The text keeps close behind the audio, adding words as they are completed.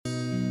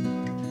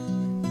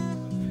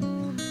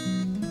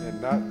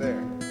not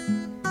there.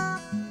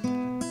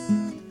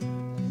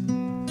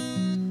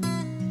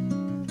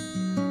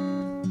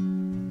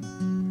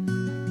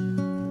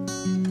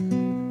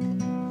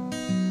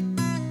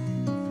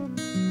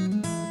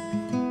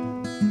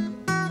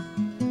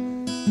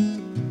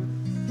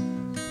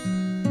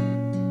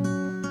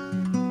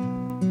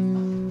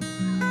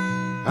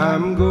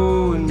 I'm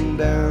going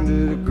down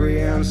to the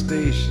Greyhound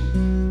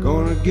station,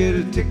 gonna get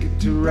a ticket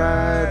to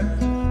ride.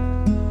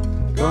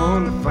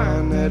 Gonna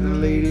find that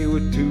lady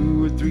with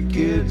 2 or 3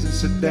 kids and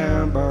sit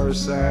down by her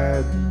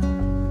side.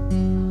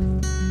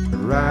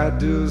 Ride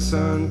till the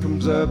sun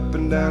comes up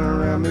and down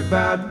around me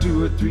about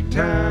 2 or 3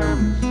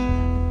 times.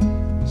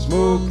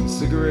 Smoking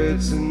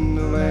cigarettes in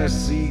the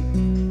last seat.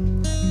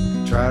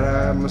 Try to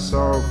hide my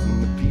sorrow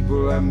from the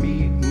people I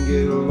meet and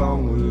get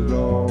along with it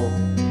all.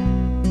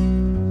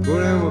 Go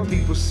down where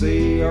people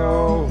say,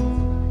 oh,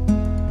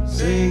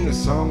 sing a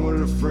song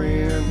with a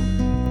friend,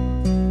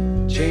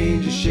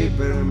 change the shape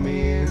of a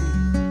man,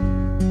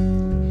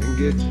 and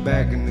get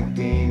back in the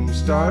game,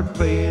 start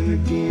playing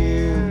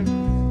again.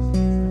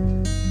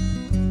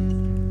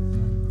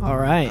 All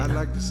right.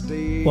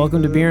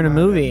 Welcome to Beer and a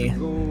Movie,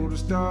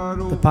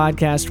 the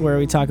podcast where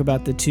we talk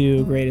about the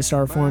 2 greatest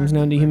art forms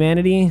known to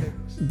humanity,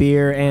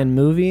 beer and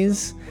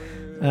movies.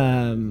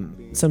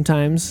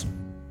 Sometimes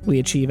we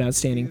achieve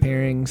outstanding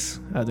pairings.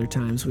 Other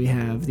times we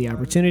have the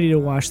opportunity to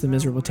wash the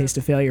miserable taste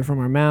of failure from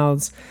our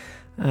mouths.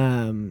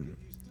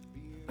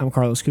 I'm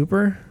Carlos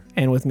Cooper,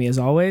 and with me as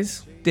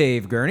always,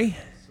 Dave Gurney.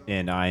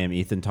 And I am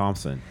Ethan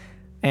Thompson.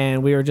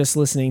 And we were just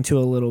listening to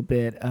a little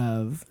bit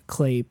of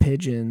Clay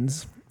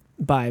Pigeons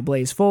by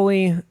Blaze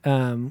Foley,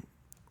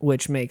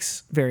 which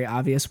makes very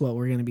obvious what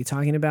we're going to be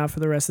talking about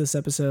for the rest of this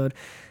episode.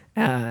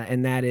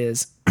 And that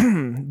is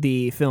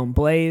the film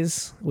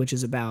Blaze, which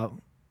is about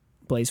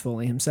Blaze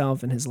Foley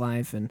himself and his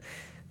life and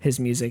his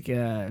music,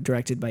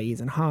 directed by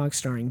Ethan Hawke,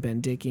 starring Ben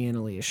Dickey and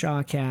Aaliyah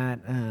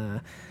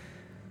Shawkat.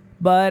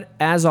 But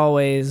as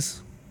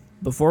always,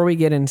 before we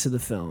get into the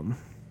film,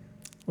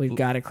 we've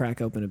got to crack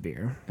open a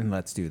beer. And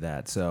let's do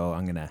that. So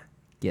I'm going to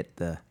get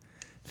the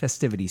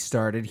festivities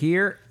started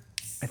here.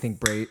 I think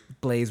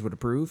Blaze would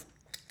approve.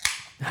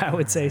 I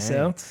would say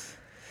so.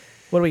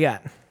 What do we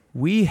got?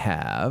 We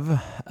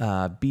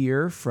have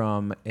beer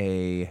from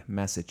a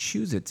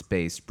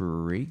Massachusetts-based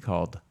brewery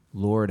called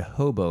Lord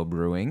Hobo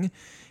Brewing.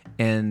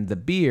 And the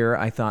beer,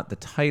 I thought the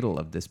title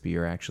of this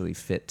beer actually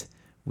fit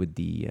with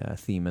the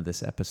theme of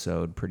this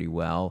episode pretty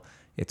well.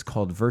 It's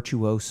called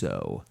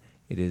Virtuoso.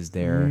 It is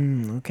their...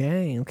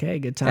 Okay,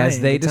 good time. As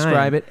they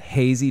describe it,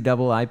 hazy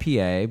double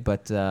IPA,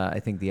 but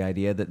I think the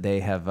idea that they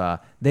have...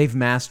 they've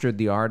mastered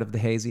the art of the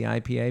hazy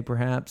IPA,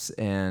 perhaps,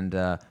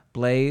 and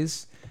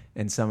Blaze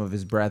and some of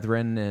his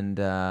brethren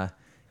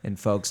and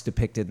folks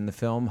depicted in the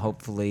film,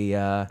 hopefully,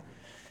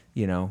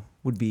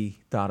 would be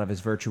thought of as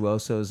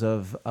virtuosos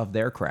of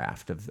their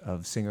craft,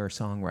 of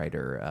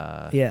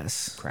singer-songwriter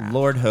yes. craft.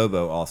 Lord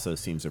Hobo also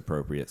seems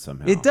appropriate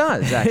somehow. It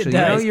does, actually. It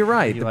does. You're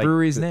right. You The like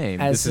brewery's name.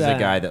 This is a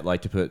guy that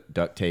liked to put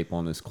duct tape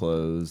on his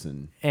clothes.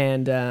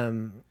 And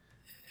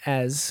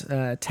as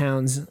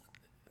Towns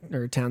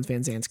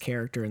Van Zandt's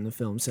character in the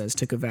film says,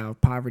 took a vow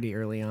of poverty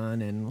early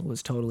on and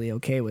was totally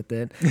okay with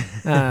it.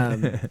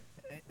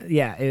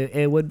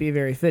 It would be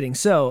very fitting.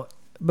 So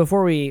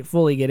before we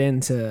fully get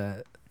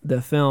into the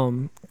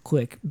film,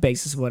 quick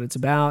basis of what it's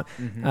about.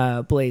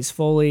 Blaze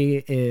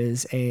Foley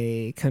is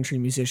a country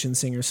musician,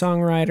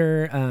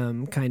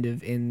 singer-songwriter, kind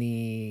of in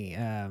the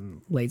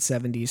late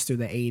 70s through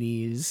the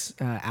 80s,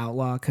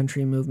 outlaw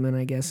country movement,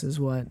 I guess is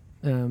what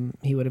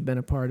he would have been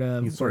a part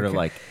of. He's sort of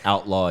like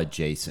outlaw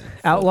adjacent.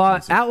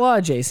 Outlaw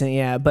adjacent,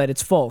 yeah, but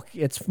it's folk.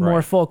 It's more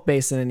Right. folk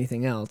based than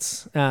anything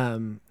else,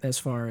 as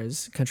far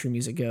as country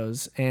music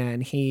goes.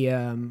 And he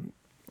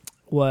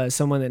was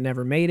someone that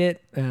never made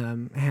it,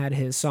 had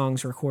his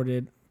songs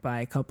recorded by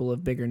a couple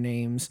of bigger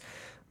names,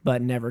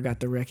 but never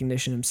got the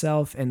recognition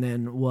himself, and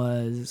then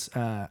was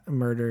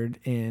murdered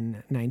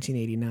in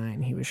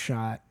 1989. He was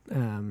shot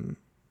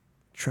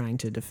trying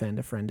to defend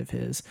a friend of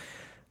his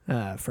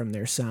from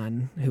their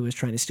son who was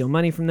trying to steal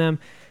money from them.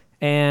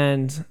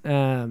 And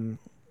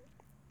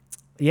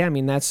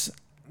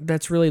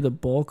that's really the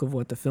bulk of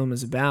what the film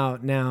is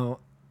about. Now,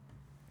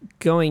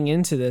 going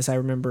into this, I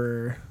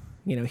remember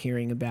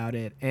hearing about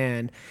it,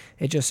 and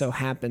it just so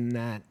happened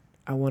that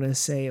I want to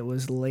say it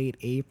was late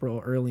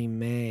April, early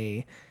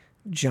May,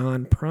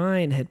 John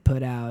Prine had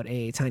put out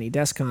a Tiny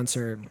Desk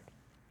concert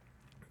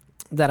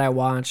that I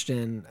watched,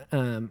 and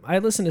I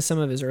listened to some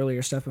of his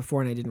earlier stuff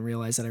before, and I didn't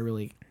realize that I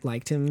really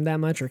liked him that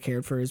much or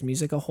cared for his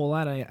music a whole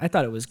lot. I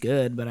thought it was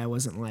good, but I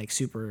wasn't like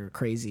super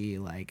crazy,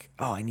 like,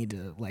 oh, I need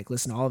to like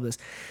listen to all of this.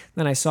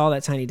 Then I saw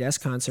that Tiny Desk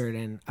concert,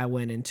 and I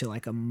went into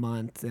like a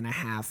month and a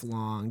half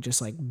long just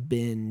like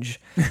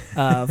binge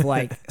of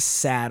like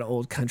sad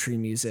old country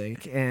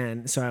music.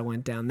 And so I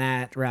went down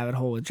that rabbit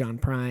hole with John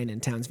Prine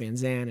and Towns Van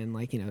Zandt and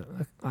like,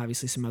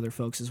 obviously some other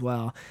folks as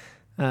well.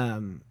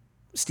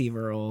 Steve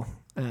Earle,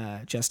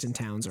 Justin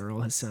Townes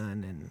Earle, his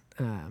son,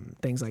 and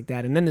things like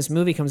that. And then this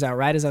movie comes out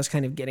right as I was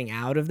kind of getting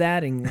out of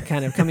that and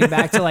kind of coming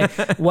back to like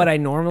what I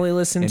normally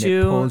listen And to.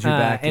 it pulled you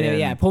back in.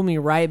 It pulled me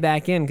right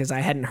back in because I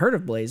hadn't heard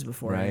of Blaze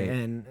before. Right.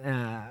 And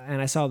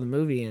I saw the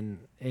movie and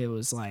it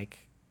was like,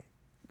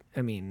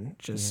 I mean,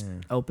 just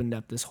opened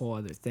up this whole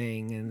other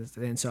thing.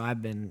 And so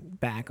I've been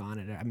back on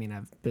it. I mean,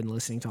 I've been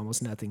listening to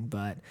almost nothing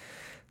but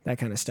that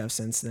kind of stuff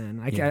since then.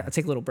 I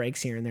take little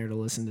breaks here and there to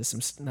listen to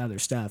some other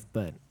stuff.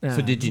 But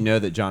So did you know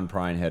that John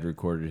Prine had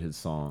recorded his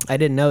song I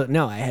didn't know.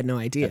 No, I had no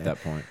idea at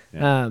that point?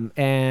 Yeah.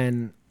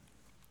 And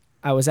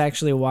I was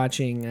actually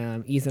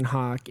watching Ethan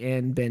Hawke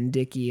and Ben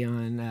Dickey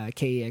on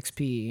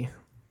KEXP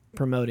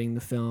promoting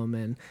the film,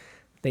 and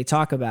they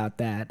talk about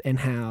that and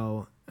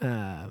how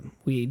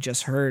we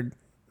just heard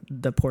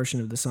the portion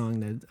of the song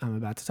that I'm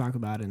about to talk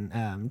about,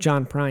 and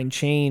John Prine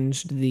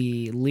changed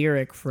the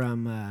lyric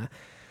from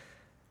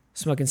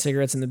smoking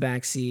cigarettes in the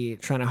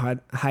backseat, trying to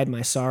hide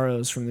my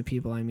sorrows from the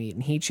people I meet,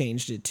 and he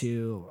changed it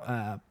to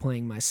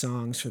playing my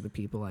songs for the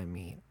people I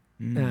meet.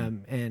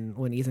 And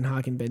when Ethan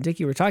Hawke and Ben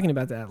Dickey were talking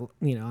about that,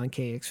 you know, on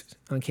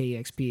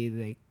KEXP,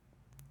 they,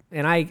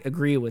 and I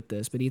agree with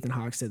this, but Ethan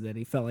Hawke said that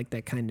he felt like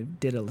that kind of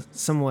did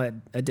somewhat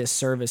a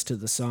disservice to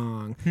the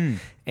song,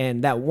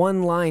 and that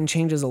one line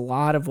changes a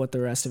lot of what the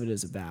rest of it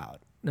is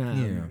about.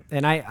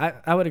 And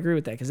I would agree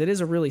with that because it is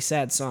a really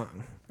sad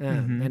song,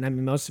 and I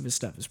mean most of his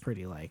stuff is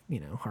pretty like, you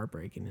know,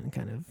 heartbreaking and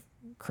kind of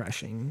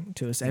crushing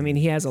to us. I mean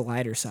he has a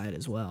lighter side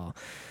as well,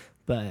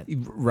 but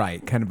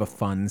Right, kind of a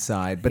fun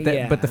side, but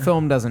Yeah. but the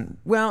film doesn't.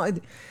 Well,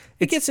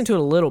 it gets into it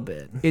a little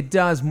bit. it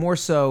does more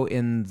so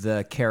in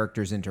the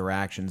characters'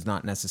 interactions,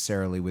 not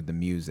necessarily with the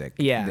music.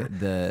 Yeah.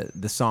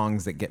 The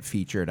songs that get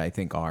featured, I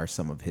think, are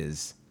some of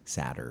his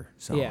sadder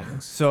songs. Yeah.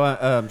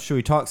 So should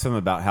we talk some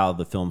about how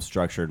the film's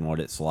structured and what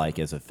it's like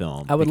as a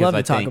film? I would Because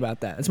love to talk think- about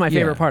that. It's my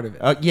favorite part of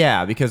it.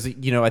 Yeah, because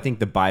you know I think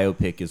the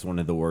biopic is one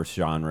of the worst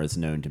genres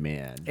known to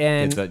man.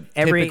 And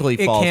typically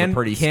It follows can a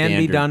pretty be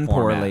standard done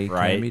format, poorly.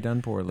 right? Can be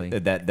done poorly.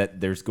 That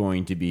there's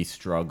going to be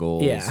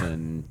struggles, Yeah.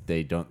 and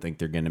they don't think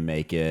they're going to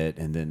make it,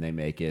 and then they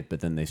make it,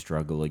 but then they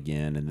struggle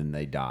again, and then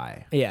they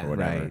die. Yeah. or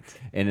whatever. Right.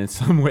 And in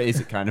some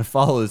ways, it kind of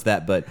follows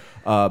that, but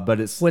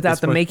it's Without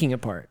it's the much- making it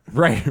part.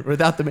 Right,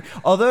 without the.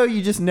 Although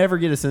you just never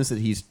get a sense that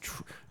he's,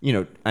 you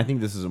know, I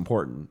think this is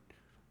important,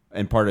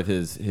 and part of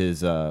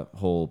his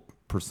whole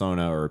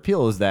persona or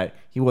appeal is that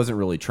he wasn't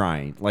really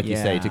trying. Like you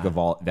say, he took a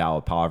vow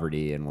of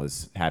poverty and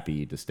was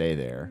happy to stay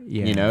there.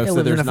 Yeah. You know, He so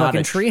lived in there's a not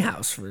fucking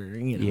treehouse for,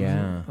 you know,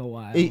 Yeah. a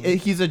while.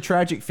 He's a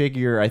tragic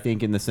figure, I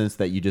think, in the sense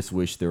that you just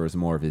wish there was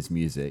more of his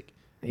music.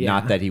 Yeah.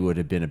 Not that he would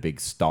have been a big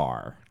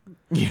star.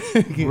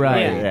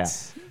 Right.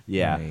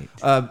 Yeah.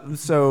 Right.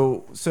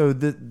 So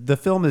the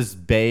film is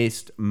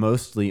based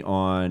mostly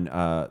on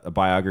a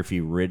biography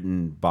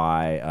written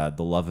by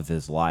the love of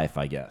his life,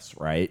 I guess,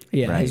 right?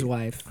 Yeah, Right. his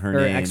wife. Her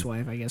or name-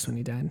 ex-wife, I guess, when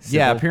he died.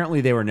 Yeah,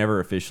 apparently they were never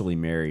officially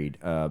married,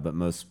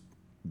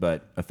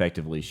 but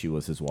effectively she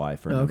was his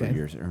wife for a number of Okay.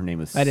 years. Her name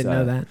was I didn't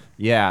know that.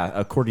 Yeah,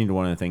 according to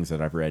one of the things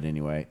that I've read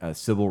anyway.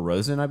 Sybil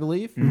Rosen, I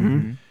believe.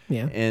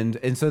 Yeah.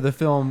 And so the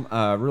film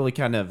really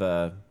kind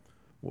of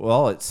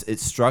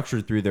it's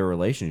structured through their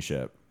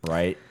relationship,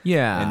 right?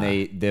 Yeah.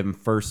 And them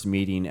first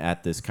meeting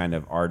at this kind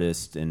of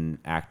artist and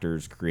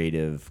actors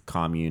creative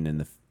commune in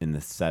the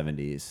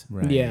 70s.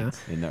 Right. Yeah.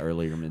 In the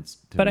earlier mid.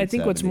 But I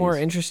think what's more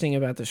mid-70s. interesting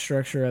about the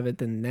structure of it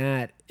than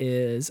that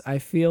is I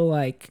feel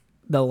like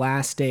the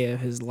last day of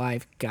his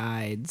life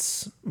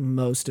guides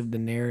most of the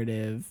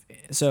narrative.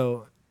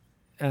 So,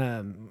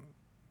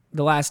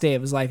 the last day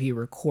of his life, he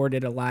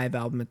recorded a live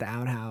album at the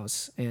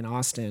Outhouse in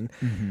Austin.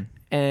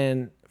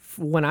 And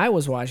when I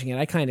was watching it,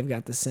 I kind of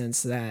got the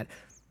sense that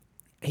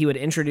he would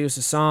introduce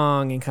a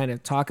song and kind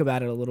of talk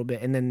about it a little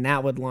bit, and then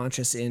that would launch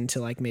us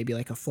into like maybe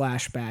like a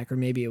flashback, or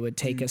maybe it would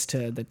take us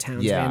to the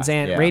Townes Yeah, Van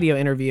Zandt yeah. radio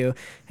interview.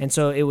 And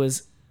so it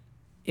was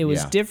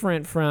Yeah.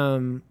 different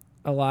from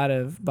a lot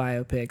of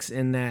biopics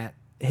in that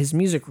his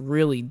music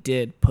really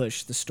did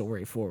push the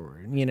story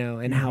forward, you know,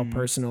 and how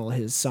personal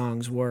his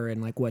songs were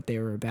and like what they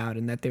were about,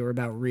 and that they were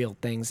about real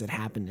things that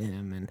happened to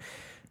him.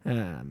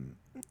 And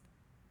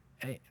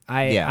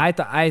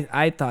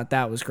I thought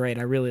that was great.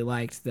 I really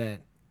liked that,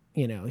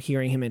 you know,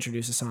 hearing him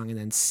introduce a song and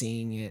then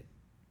seeing it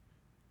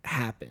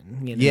happen.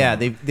 You know? Yeah,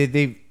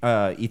 they've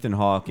Ethan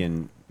Hawke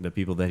and the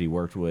people that he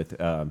worked with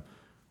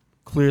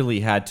clearly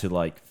had to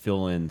like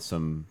fill in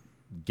some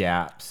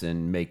gaps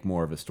and make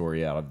more of a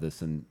story out of this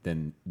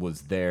than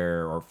was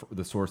there, or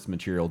the source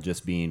material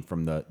just being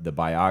from the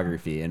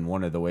biography. And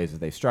one of the ways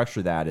that they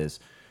structure that is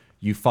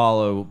you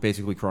follow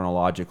basically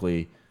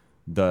chronologically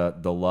the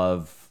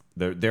love,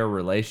 their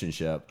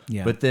relationship.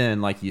 Yeah. But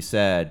then, like you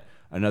said,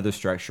 another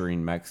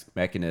structuring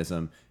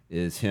mechanism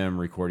is him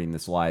recording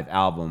this live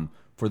album.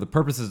 For the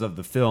purposes of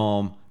the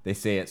film, they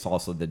say it's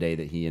also the day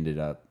that he ended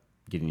up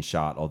getting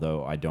shot,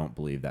 although I don't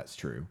believe that's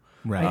true.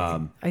 Right.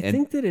 I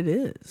think that it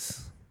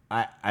is.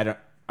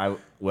 I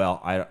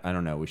I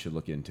don't know. We should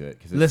look into it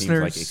because it Listeners,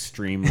 seems like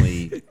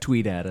extremely.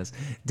 tweet at us.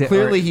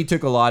 Clearly, he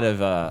took a lot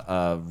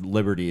of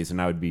liberties, and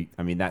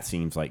that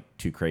seems like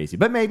too crazy,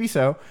 but maybe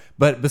so.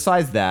 But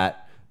besides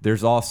that,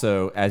 there's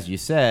also, as you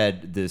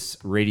said, this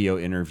radio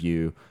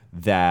interview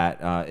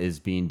that is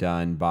being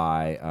done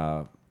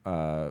by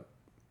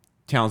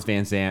Townes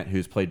Van Zandt,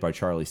 who's played by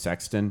Charlie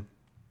Sexton,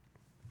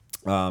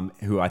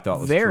 who I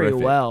thought was very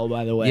terrific. well,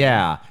 by the way.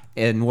 Yeah,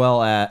 and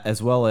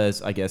as well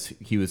as I guess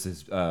he was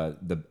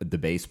the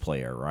bass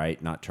player,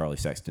 right? Not Charlie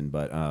Sexton,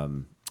 but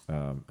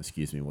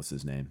excuse me, what's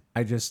his name?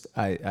 I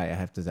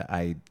have to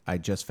say, I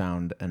just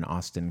found an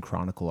Austin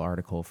Chronicle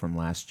article from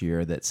last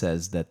year that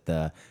says that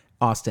the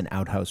Austin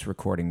Outhouse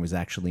recording was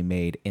actually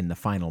made in the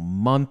final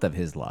month of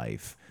his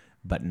life,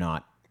 but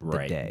not the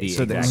Right. day. The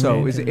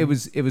So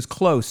exact it was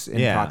close in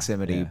Yeah,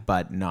 proximity, yeah.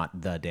 but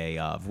not the day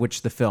of,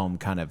 which the film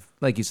kind of,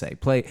 like you say,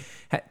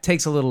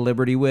 takes a little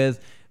liberty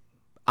with.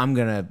 I'm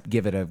gonna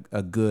give it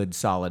a good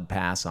solid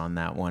pass on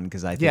that one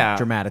because I think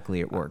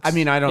dramatically it works. I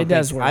mean, I It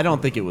does work.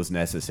 don't think it was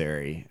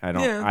necessary.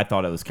 I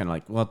thought it was kind of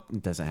like, well,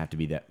 it doesn't have to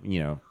be that.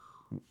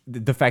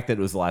 The fact that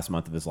it was the last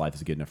month of his life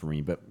is good enough for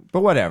me. But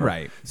whatever.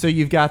 Right. So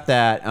you've got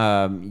that,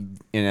 and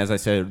as I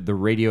said, the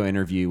radio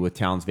interview with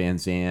Townes Van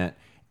Zandt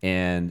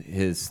and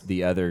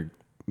the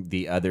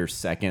other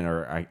second,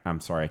 or I'm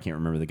sorry, I can't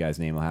remember the guy's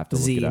name. I'll have to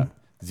look Z. it up.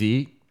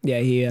 Z. Yeah,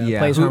 he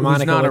plays who's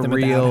harmonica not with a him at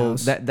the real.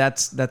 outhouse.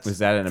 That's Was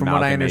that an from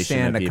what I amalgamation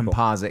understand, of a people?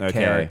 composite Okay.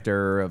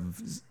 character of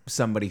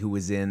somebody who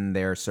was in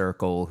their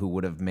circle who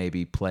would have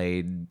maybe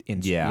played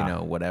in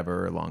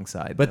whatever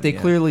alongside. But them, they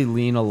yeah. clearly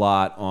lean a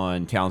lot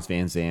on Townes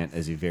Van Zandt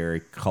as a very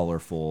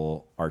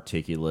colorful,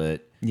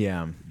 articulate,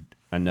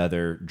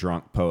 another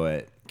drunk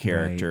poet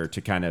character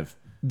to kind of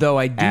Though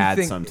I do add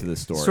think some to the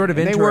story. Sort of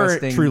And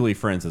interesting. They were truly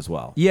friends as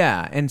well.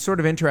 Yeah, and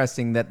sort of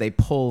interesting that they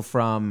pull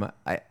from.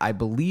 I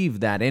believe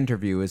that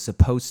interview is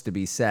supposed to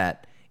be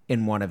set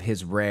in one of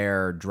his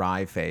rare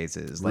dry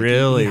phases. Like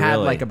Really, he had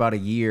really? like about a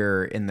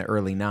year in the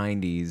early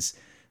 '90s,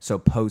 so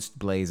post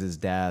Blaze's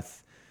death.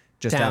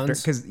 Just Townes?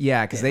 after,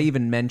 because they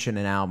even mention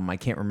an album. I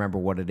can't remember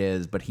what it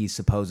is, but he's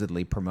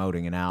supposedly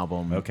promoting an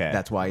album. Okay.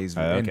 That's why he's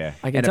Okay.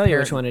 I can tell you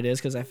which one it is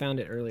because I found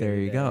it earlier. There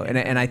you today. go.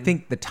 And I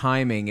think the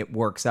timing, it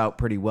works out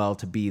pretty well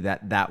to be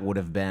that would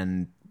have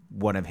been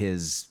one of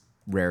his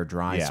rare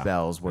dry Yeah.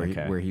 spells where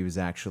Okay. where he was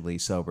actually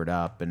sobered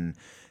up and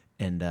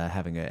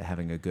having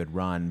a good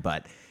run.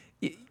 But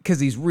because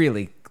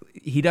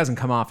he doesn't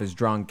come off as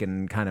drunk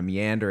and kind of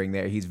meandering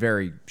there. He's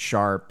very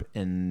sharp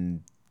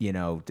and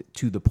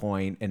to the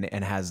point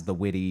and has the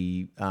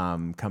witty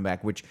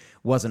comeback, which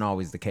wasn't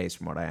always the case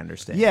from what I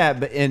understand. Yeah,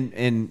 but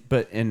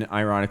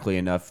ironically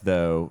enough,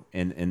 though,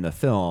 in the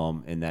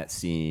film, in that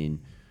scene,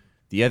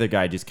 the other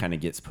guy just kind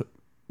of gets put.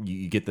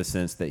 You get the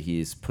sense that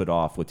he's put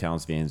off with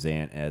Townes Van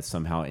Zandt as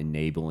somehow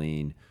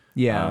enabling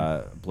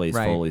Blaze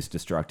Right. Foley's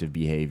destructive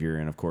behavior,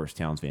 and of course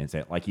Townes Van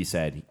Zandt, like you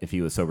said, if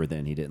he was sober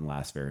then, he didn't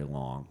last very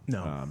long.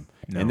 No.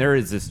 And there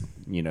is this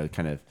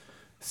kind of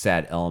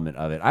sad element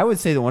of it. I would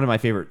say that one of my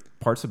favorite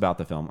parts about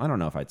the film, I don't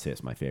know if I'd say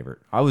it's my favorite.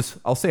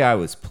 I'll say I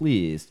was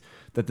pleased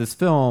that this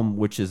film,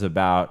 which is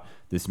about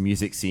this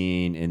music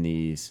scene and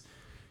these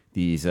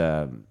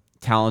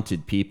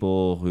talented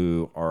people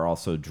who are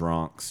also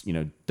drunks,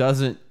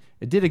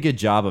 it did a good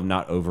job of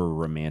not over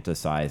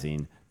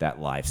romanticizing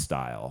that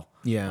lifestyle.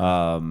 Yeah.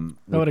 I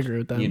would agree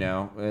with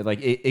that. Like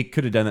it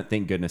could have done that.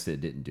 Thank goodness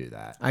it didn't do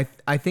that.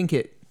 I think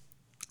it,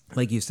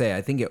 like you say,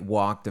 I think it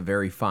walked a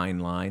very fine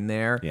line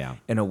there. Yeah.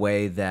 In a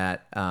way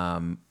that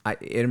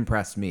it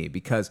impressed me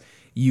because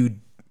you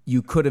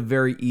could have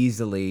very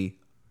easily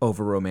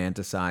over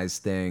romanticized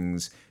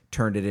things,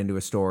 turned it into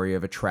a story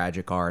of a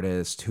tragic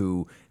artist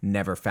who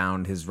never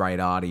found his right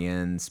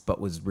audience, but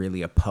was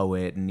really a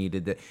poet and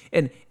needed the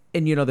and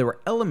there were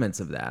elements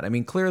of that. I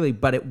mean, clearly,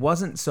 but it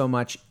wasn't so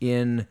much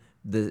in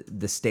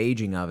the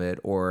staging of it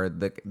or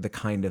the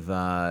kind of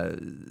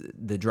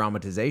the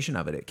dramatization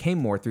of it. It came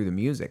more through the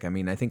music. I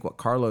mean, I think what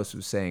Carlos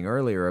was saying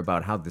earlier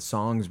about how the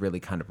songs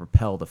really kind of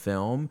propel the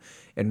film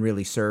and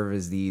really serve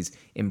as these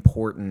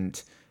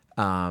important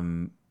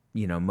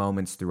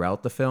moments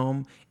throughout the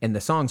film, and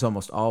the songs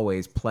almost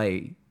always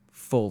play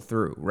full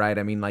through, right?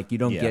 I mean, like you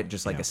don't get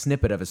just like a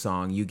snippet of a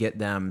song. You get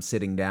them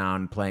sitting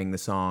down playing the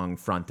song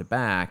front to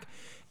back.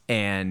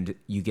 And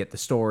you get the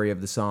story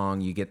of the song,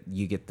 you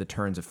get the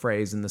turns of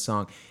phrase in the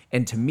song.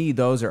 And to me,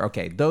 those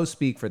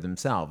speak for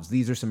themselves.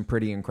 These are some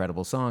pretty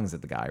incredible songs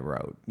that the guy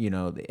wrote,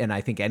 and I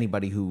think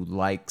anybody who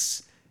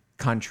likes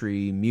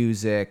country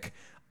music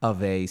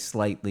of a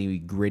slightly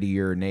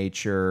grittier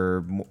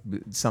nature,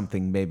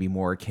 something maybe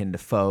more akin to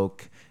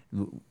folk,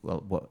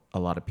 well, what a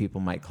lot of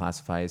people might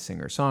classify as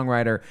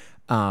singer-songwriter,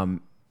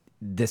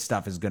 this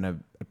stuff is going to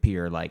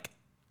appear like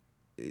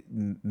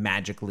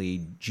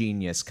magically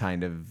genius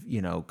kind of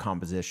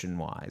composition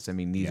wise. I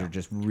mean, these are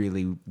just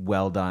really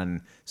well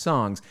done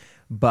songs,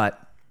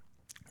 but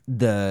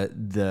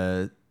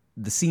the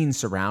scenes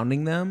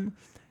surrounding them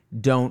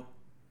don't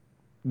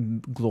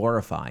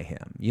glorify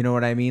him. You know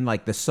what I mean?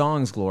 Like the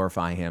songs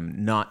glorify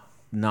him, not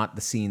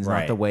the scenes, Right.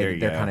 not the way There that you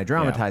they're go. kind of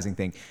dramatizing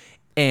thing.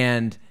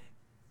 And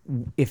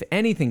if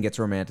anything gets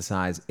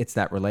romanticized, it's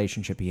that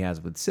relationship he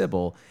has with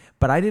Sybil.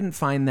 But I didn't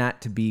find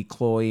that to be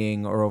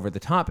cloying or over the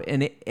top,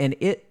 and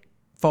it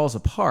falls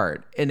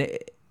apart.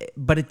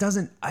 But it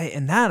doesn't.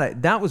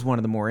 That was one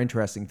of the more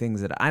interesting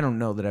things that I don't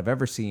know that I've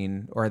ever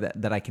seen, or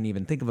that I can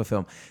even think of a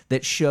film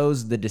that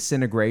shows the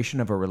disintegration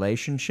of a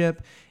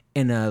relationship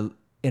in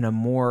a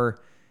more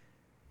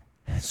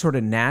sort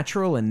of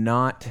natural and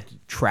not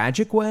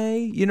tragic way.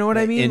 You know what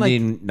I mean?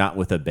 Ending not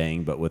with a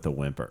bang, but with a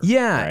whimper.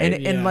 Yeah,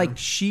 right? and like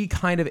she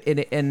kind of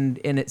and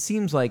it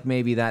seems like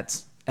maybe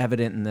that's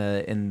evident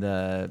in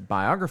the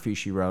biography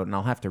she wrote, and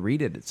I'll have to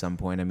read it at some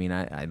point. I mean,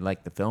 I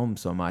like the film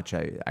so much,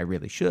 I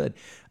really should.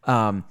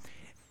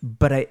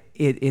 But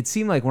it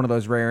seemed like one of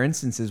those rare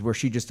instances where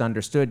she just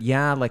understood,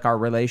 yeah, like our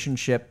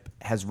relationship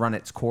has run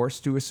its course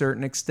to a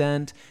certain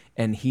extent,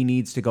 and he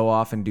needs to go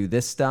off and do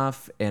this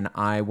stuff, and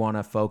I want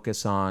to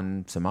focus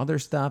on some other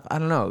stuff. I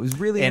don't know. It was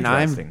really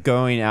interesting. I'm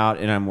going out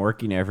and I'm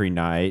working every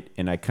night,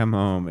 and I come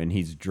home and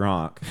he's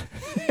drunk.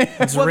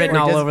 It's written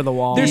all over the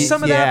wall. There's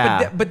some of Yeah.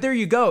 that, but there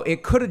you go.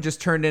 It could have just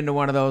turned into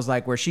one of those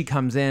like where she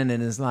comes in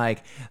and is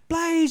like,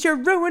 "Blaze, you're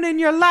ruining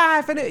your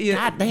life," and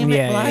God damn it,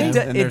 it, Blaze.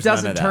 And it there's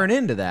doesn't none of turn that.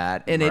 into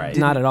that, and Right. it didn't-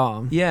 Not at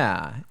all.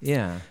 Yeah.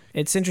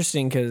 It's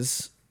interesting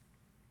because,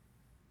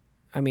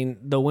 I mean,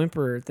 the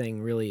whimper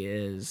thing really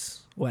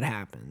is what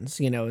happens.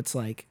 You know, it's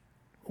like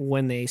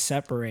when they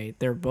separate,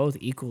 they're both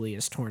equally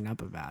as torn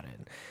up about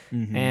it.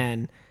 Mm-hmm.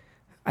 And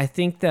I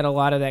think that a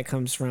lot of that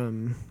comes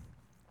from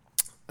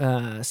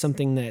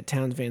something that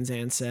Townes Van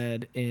Zandt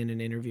said in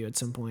an interview at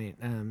some point.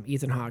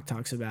 Ethan Hawke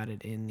talks about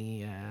it in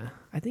the,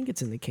 I think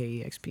it's in the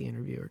KEXP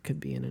interview, or it could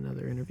be in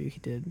another interview he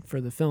did for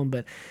the film.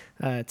 But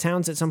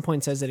Townes at some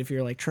point says that if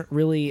you're like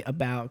really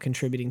about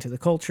contributing to the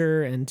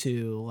culture and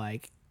to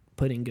like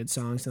putting good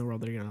songs in the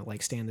world that are going to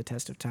like stand the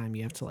test of time,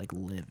 you have to like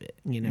live it,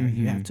 you know,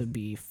 you have to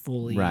be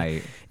fully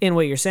Right. in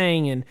what you're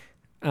saying. And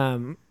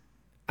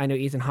I know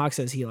Ethan Hawke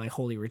says he like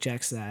wholly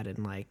rejects that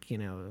and like, you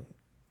know,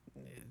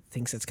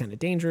 thinks that's kind of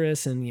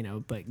dangerous and, you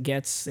know, but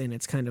gets, and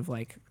it's kind of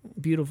like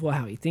beautiful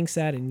how he thinks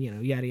that and, you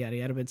know, yada, yada,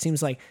 yada. But it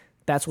seems like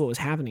that's what was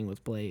happening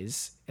with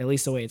Blaze, at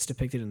least the way it's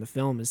depicted in the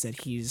film, is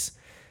that he's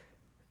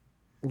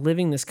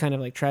living this kind of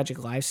like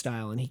tragic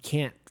lifestyle and he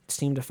can't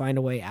seem to find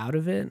a way out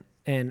of it.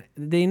 And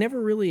they never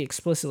really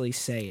explicitly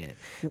say it,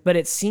 but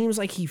it seems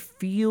like he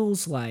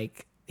feels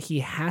like he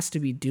has to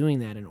be doing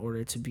that in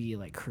order to be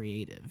like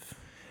creative.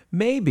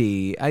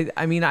 Maybe.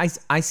 I mean, I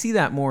see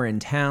that more in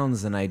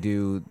Townes than I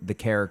do the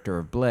character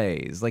of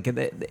Blaze. Like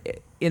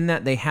in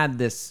that they had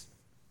this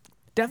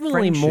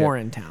Definitely friendship. more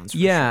in Townes. For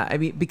Yeah, sure. I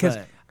mean, because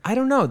But- I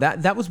don't know,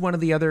 that was one of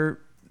the other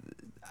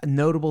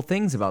notable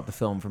things about the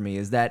film for me,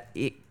 is that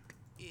it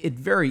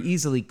very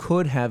easily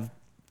could have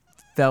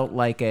felt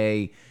like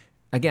a,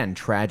 again,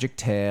 tragic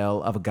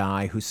tale of a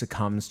guy who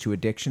succumbs to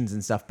addictions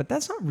and stuff, but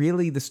that's not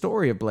really the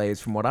story of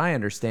Blaze from what I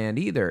understand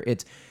either.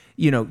 It's,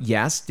 you know,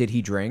 yes, did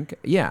he drink?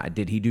 Yeah.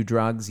 Did he do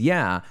drugs?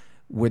 Yeah.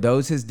 Were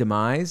those his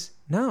demise?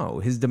 No.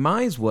 His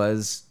demise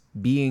was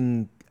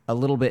being a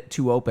little bit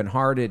too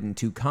open-hearted and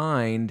too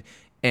kind,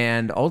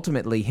 and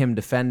ultimately him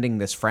defending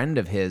this friend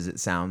of his, it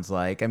sounds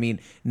like. I mean,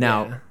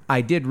 now, Yeah.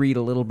 I did read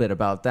a little bit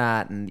about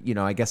that, and, you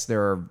know, I guess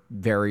there are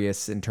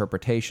various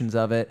interpretations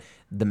of it.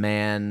 The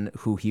man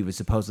who he was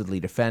supposedly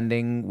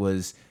defending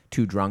was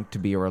too drunk to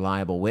be a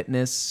reliable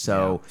witness,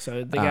 so...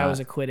 So the guy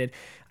was acquitted.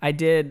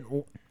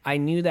 I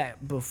knew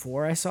that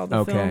before I saw the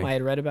Okay. film. I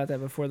had read about that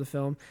before the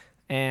film.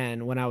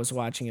 And when I was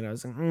watching it, I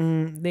was like,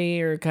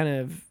 they are kind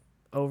of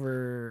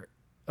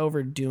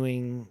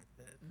overdoing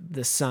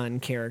the son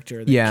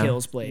character that Yeah.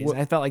 kills Blaze.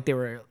 I felt like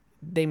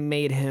they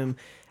made him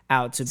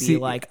out to be See-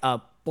 like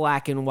a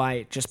black and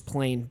white, just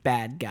plain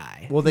bad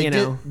guy. Well, they you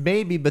did know?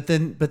 maybe, but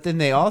then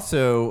they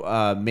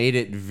also made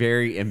it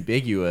very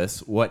ambiguous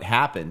what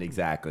happened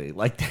exactly,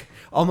 like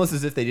almost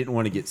as if they didn't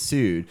want to get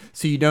sued.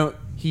 So you don't.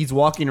 He's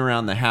walking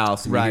around the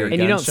house, and you hear a And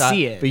you don't gunshot,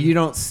 see it. but you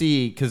don't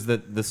see, because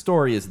the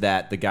story is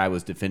that the guy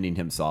was defending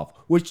himself,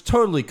 which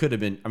totally could have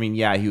been. I mean,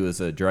 yeah, he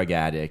was a drug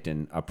addict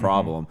and a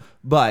problem,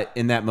 but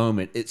in that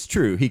moment, it's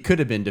true. He could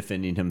have been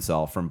defending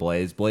himself from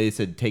Blaze. Blaze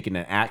had taken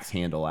an axe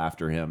handle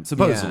after him,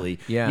 supposedly.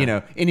 Yeah. You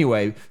know.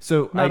 Anyway,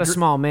 so Not I a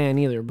small man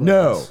either. Blaze.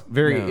 no,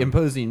 very No.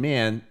 imposing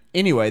man.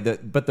 Anyway,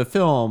 but the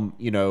film,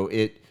 you know,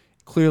 it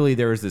clearly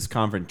there was this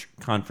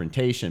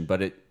confrontation,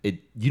 but it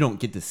you don't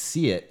get to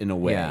see it in a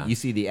way. Yeah. You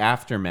see the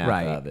aftermath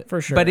Right. of it. For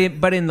sure.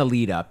 But in the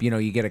lead up, you know,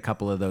 you get a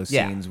couple of those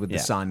Yeah, scenes with the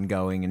yeah. son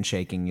going and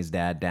shaking his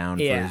dad down.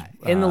 Yeah.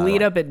 For his, In the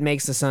lead up, it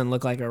makes the son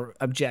look like a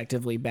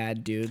objectively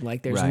bad dude.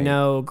 Like there's Right.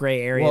 no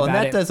gray area Well, and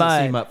about that it. doesn't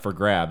but seem up for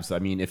grabs. I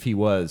mean, if he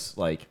was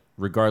like,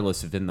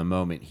 regardless if in the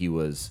moment he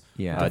was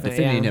Yeah.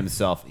 defending Yeah.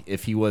 himself,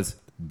 if he was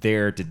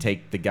there to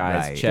take the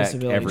guy's Right. check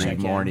Disability every check,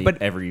 yeah. morning,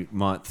 But- every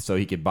month, so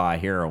he could buy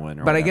heroin.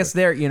 Or But I whatever. guess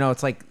there, you know,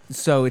 it's like,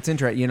 so it's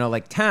interesting, you know,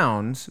 like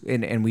Townes,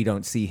 and we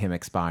don't see him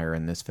expire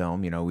in this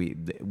film. You know,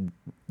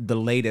 the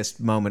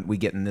latest moment we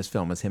get in this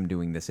film is him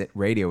doing this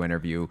radio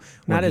interview.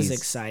 when not as he's-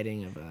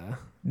 exciting of a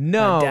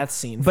no death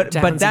scene for but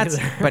Townes that's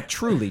either. but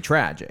truly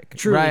tragic.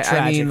 Truly right? I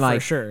tragic, mean, for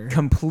like sure.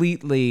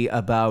 completely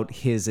about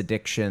his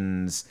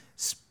addictions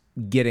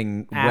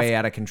getting way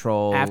out of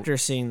control. After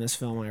seeing this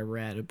film, I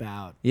read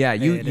about. Yeah,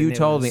 it, you and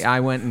told me.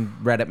 I went and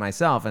read it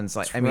myself, and it's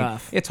like,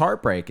 rough. it's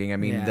heartbreaking. I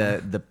mean, Yeah.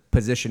 the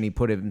position he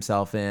put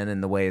himself in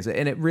and the ways,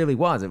 and it really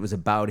was. It was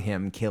about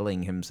him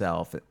killing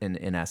himself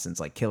in essence,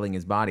 like killing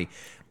his body.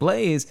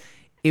 Blaze,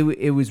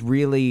 it was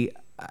really,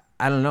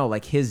 I don't know,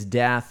 like his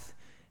death.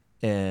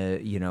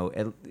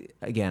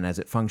 Again, as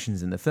it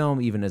functions in the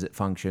film, even as it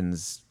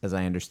functions, as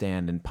I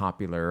understand, in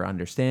popular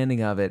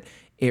understanding of it,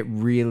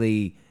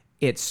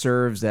 it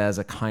serves as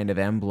a kind of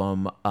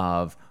emblem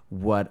of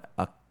what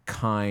a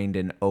kind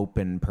and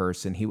open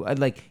person he was.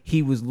 Like,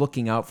 he was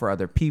looking out for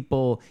other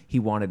people. He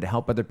wanted to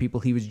help other people.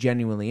 He was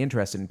genuinely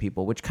interested in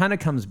people, which kind of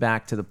comes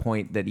back to the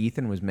point that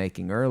Ethan was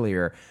making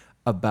earlier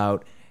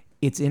about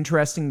it's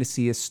interesting to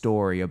see a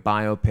story, a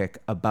biopic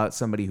about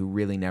somebody who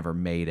really never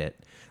made it.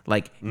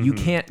 Like, you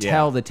can't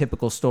tell the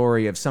typical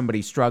story of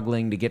somebody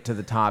struggling to get to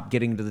the top,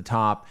 getting to the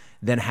top,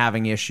 then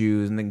having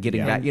issues, and then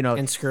getting back,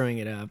 and screwing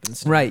it up. And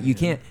stuff. Right, you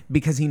can't,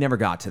 because he never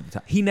got to the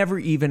top. He never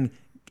even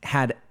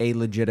had a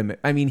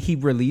legitimate, I mean, he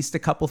released a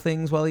couple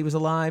things while he was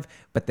alive,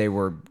 but they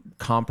were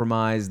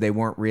compromised. They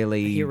weren't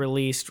really... He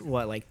released,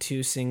 like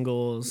 2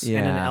 singles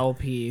and an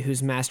LP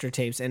whose master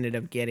tapes ended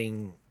up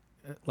getting...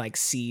 like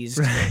seized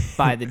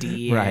by the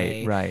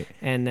DEA. Right.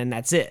 And then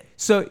that's it.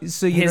 So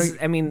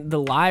I mean, the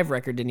live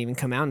record didn't even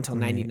come out until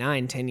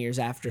 99, 10 years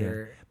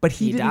after but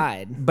he didn't-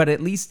 died. But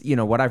at least,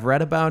 what I've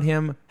read about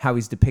him, how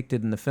he's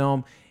depicted in the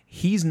film,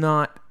 he's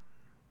not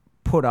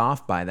put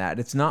off by that.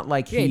 It's not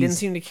like he didn't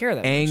seem to care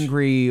that much.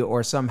 angry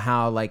or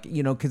somehow like,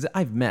 because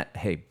I've met,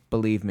 hey,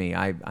 believe me,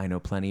 I know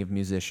plenty of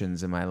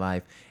musicians in my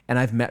life, and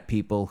I've met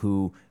people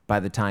who by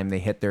the time they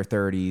hit their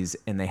 30s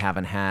and they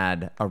haven't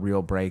had a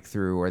real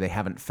breakthrough, or they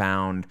haven't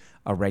found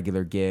a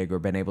regular gig or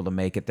been able to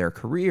make it their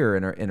career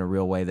in a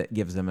real way that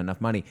gives them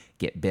enough money,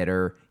 get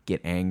bitter, get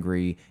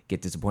angry,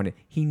 get disappointed.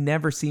 He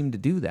never seemed to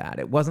do that.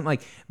 It wasn't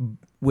like,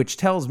 which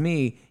tells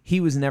me he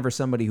was never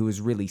somebody who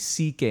was really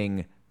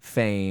seeking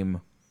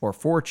fame or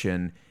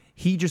fortune.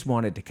 He just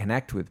wanted to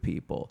connect with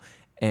people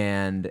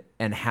and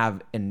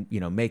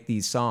make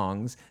these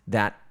songs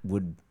that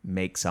would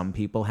make some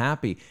people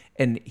happy.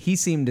 And he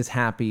seemed as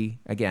happy.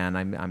 Again,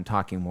 I'm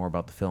talking more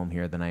about the film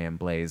here than I am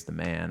Blaze the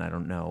man. I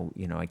don't know,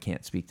 I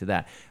can't speak to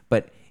that.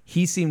 But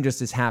he seemed just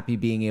as happy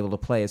being able to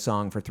play a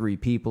song for 3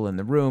 people in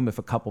the room. If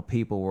a couple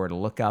people were to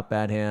look up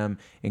at him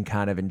and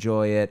kind of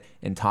enjoy it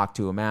and talk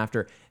to him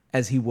after,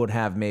 as he would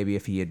have maybe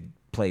if he had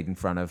played in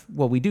front of,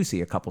 well, we do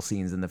see a couple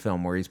scenes in the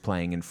film where he's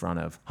playing in front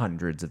of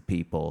hundreds of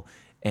people,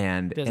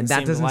 and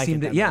that doesn't seem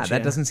to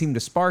that doesn't seem to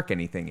spark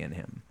anything in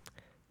him.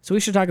 So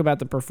we should talk about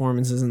the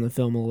performances in the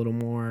film a little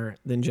more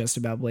than just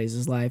about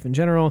Blaze's life in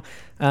general.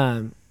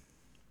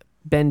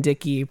 Ben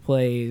Dickey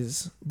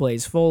plays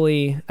Blaze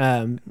Foley.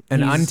 An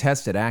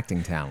untested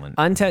acting talent.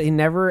 He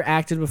never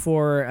acted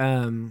before.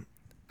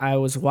 I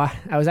was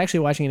actually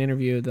watching an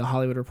interview The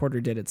Hollywood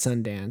Reporter did at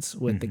Sundance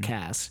with the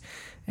cast,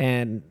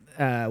 and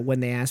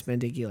when they asked Ben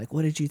Dickey, like,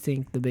 what did you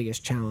think the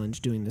biggest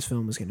challenge doing this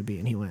film was going to be?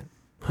 And he went,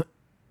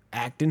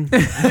 acting.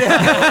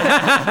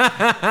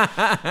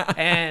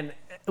 And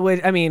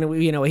I mean,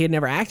 he had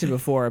never acted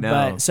before,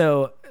 but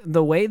so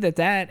the way that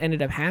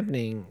ended up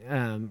happening,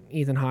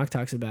 Ethan Hawke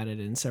talks about it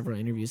in several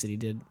interviews that he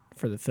did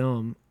for the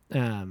film,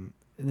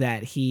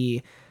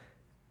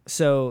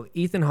 so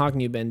Ethan Hawke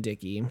knew Ben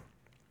Dickey,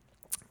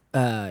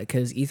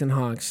 because Ethan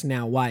Hawke's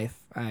now wife,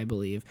 I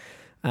believe,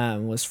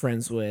 was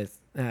friends with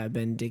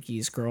Ben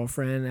Dickey's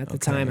girlfriend at the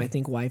time. I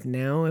think wife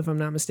now, if I'm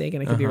not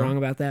mistaken. I could be wrong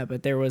about that,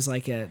 but there was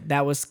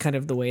that was kind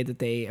of the way that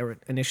they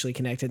initially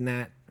connected, and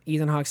that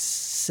Ethan Hawke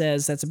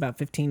says that's about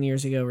 15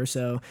 years ago or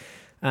so.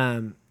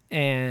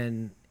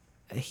 And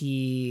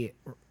he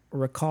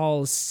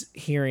recalls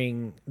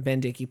hearing Ben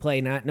Dickey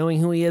play, not knowing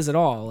who he is at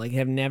all, like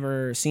have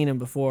never seen him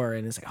before,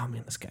 and it's like, oh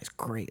man, this guy's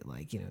great.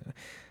 Like,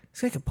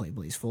 this guy could play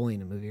Blaze Foley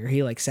in a movie, or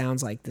he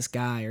sounds like this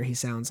guy, or he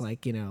sounds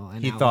like, he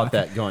thought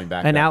that going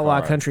back an that outlaw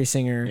far. country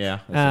singer. Yeah,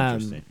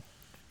 that's interesting.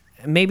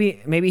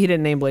 Maybe he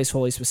didn't name Blaze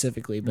Foley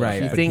specifically, but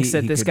Right, he but thinks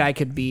that he this could- guy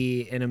could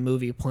be in a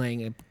movie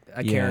playing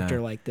a character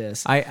like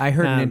this. I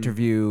heard an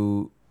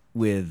interview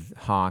with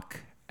Hawke,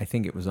 I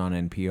think it was on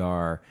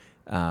NPR,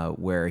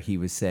 where he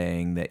was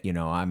saying that,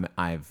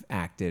 I've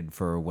acted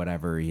for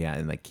whatever,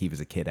 and like he was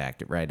a kid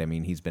actor, right? I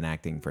mean, he's been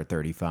acting for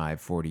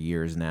 35, 40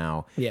 years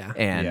now. Yeah.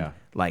 And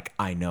like,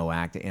 I know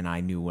acting, and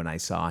I knew when I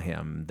saw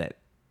him that,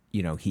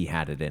 he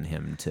had it in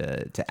him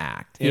to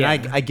act. And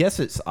I guess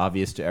it's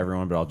obvious to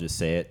everyone, but I'll just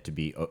say it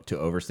to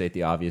overstate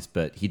the obvious,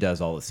 but he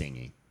does all the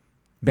singing.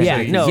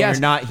 Yeah, no, You're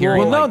not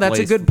hearing. Well, no, like, that's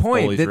a Blaze good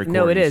point. Foley's That-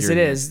 No, it recordings. is. You're It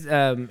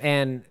hearing- is.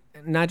 And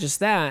not just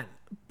that,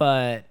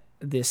 but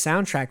the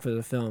soundtrack for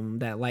the film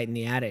that Light in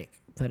the Attic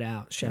put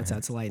out. Shouts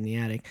out to Light in the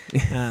Attic.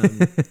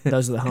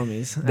 Those are the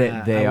homies.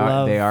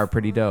 They are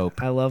pretty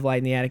dope. I love Light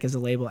in the Attic as a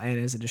label and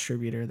as a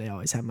distributor. They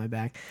always have my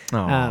back.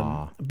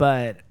 Aw.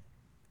 But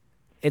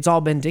it's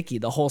all Ben Dickey.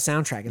 The whole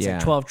soundtrack. It's Yeah.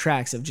 like 12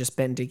 tracks of just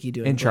Ben Dickey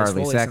doing And Blaze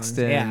Charlie Foley Sexton,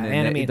 songs. Yeah,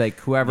 and I mean, like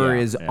whoever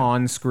Yeah, is yeah.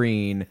 on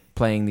screen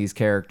playing these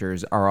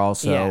characters are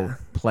also Yeah.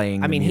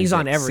 playing. I mean, the he's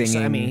on music, every.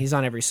 singing. I mean, he's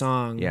on every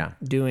song. Yeah.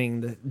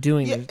 doing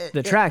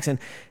the tracks, and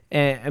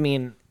I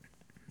mean,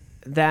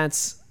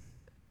 that's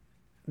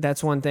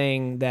one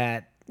thing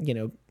that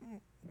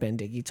Ben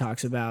Dickey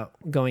talks about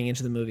going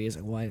into the movie is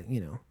like, well,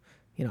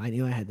 I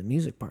knew I had the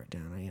music part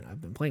down.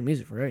 I've been playing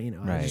music for I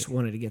Right. just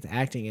wanted to get the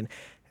acting, and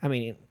I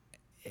mean,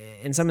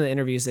 in some of the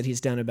interviews that he's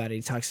done about it,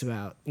 he talks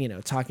about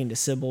talking to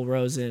Sybil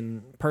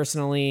Rosen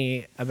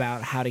personally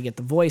about how to get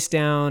the voice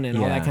down and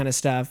all Yeah. that kind of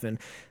stuff, and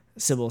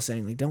Sybil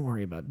saying like, don't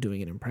worry about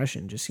doing an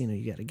impression, just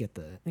you got to get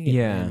the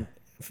Yeah.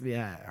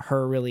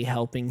 her really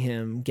helping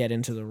him get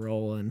into the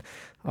role and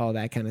all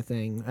that kind of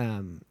thing.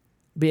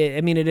 But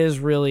I mean, it is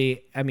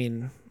really,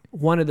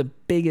 one of the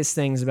biggest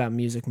things about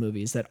music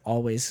movies that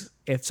always,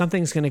 if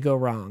something's going to go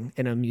wrong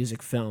in a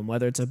music film,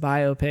 whether it's a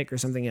biopic or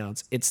something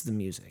else, it's the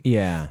music.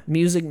 Yeah.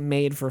 Music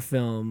made for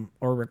film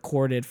or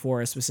recorded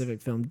for a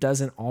specific film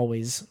doesn't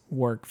always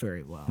work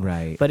very well.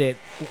 Right. But it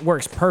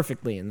works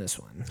perfectly in this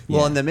one.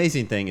 Well, and the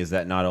amazing thing is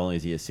that not only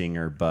is he a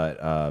singer,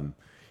 but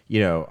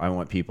I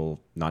want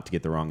people not to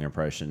get the wrong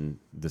impression.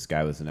 This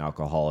guy was an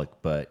alcoholic,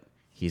 but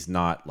he's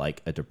not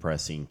like a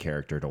depressing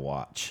character to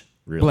watch.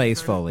 Really.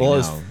 Blaze Foley. Well,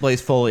 no.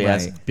 Blaze Foley,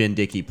 as Right. Ben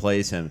Dickey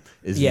plays him,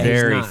 is Yeah, he's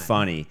very not.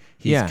 funny.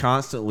 He's Yeah.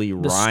 constantly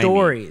rhyming.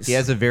 stories. He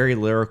has a very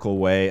lyrical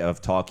way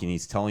of talking.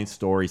 He's telling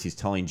stories. He's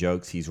telling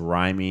jokes. He's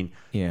rhyming.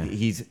 Yeah.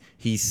 He's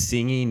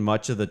singing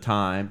much of the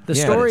time. The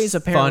Yeah. But stories it's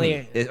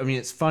apparently. funny.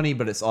 It's funny,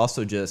 but it's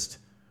also just.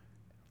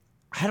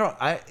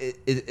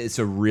 It's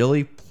a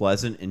really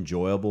pleasant,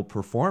 enjoyable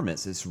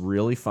performance. It's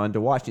really fun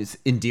to watch. It's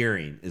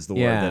endearing is the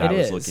word Yeah. that I It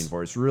was is. looking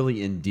for. It's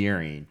really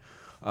endearing.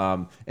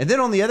 And then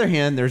on the other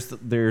hand,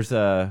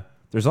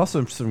 there's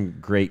also some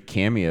great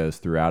cameos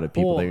throughout of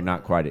people Well, that you're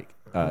not quite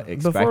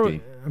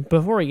expecting.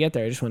 Before we get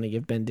there, I just want to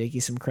give Ben Dickey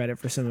some credit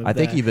for some of I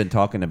think the- you've been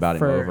talking about him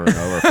for- over and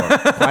over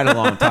for quite a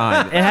long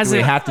time. It hasn't- Do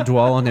we have to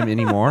dwell on him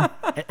anymore?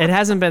 It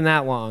hasn't been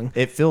that long.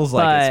 It feels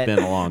like But- it's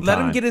been a long time. Let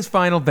him get his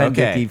final Ben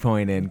Okay. Dickey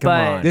point in. Come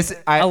But- on. This.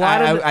 A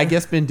lot of the- I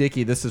guess Ben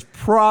Dickey. This is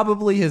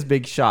probably his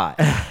big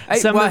shot.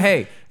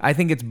 Hey, I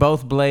think it's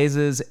both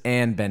Blazes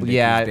and Ben Dickey's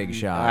Yeah, big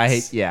shots. I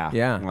hate. Yeah.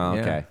 Yeah. Well,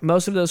 yeah. okay.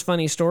 Most of those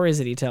funny stories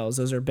that he tells,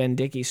 those are Ben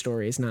Dickey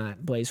stories,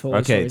 not Blaze Foley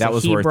Okay, stories. that Like,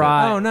 was he worth it.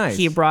 brought, Oh, nice.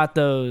 He brought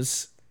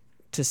those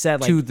to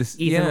set. Like To the-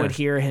 Ethan yeah. would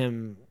hear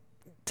him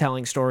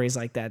telling stories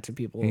like that to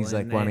people. He's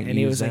like, and, "Why don't and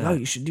you he was use like, that?" "Oh,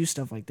 you should do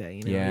stuff like that."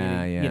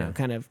 Yeah, He, yeah.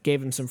 kind of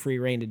gave him some free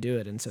reign to do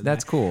it, and so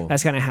That's cool.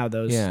 That's kind of how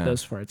those Yeah.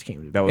 those parts came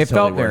to be. That was It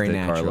felt totally worth very it,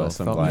 natural. Carlos.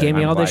 I'm Felt- glad. You gave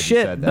me I'm all glad this you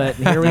shit, said but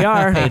that. here we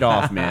are. Paid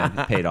off, man.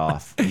 It paid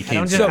off. You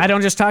came I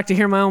don't just talk to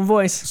hear my own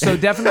voice. So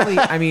definitely,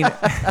 I mean,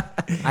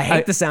 I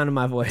hate the sound of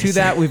my voice. to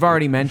that, we've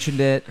already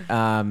mentioned it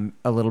a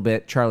little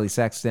bit. Charlie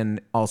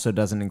Sexton also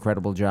does an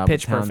incredible job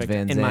Pitch with Townes perfect,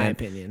 Van in my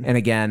Zandt, opinion. and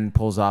again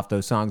pulls off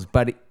those songs.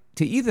 But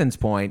to Ethan's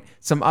point,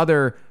 some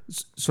other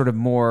sort of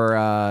more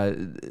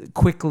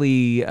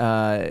quickly,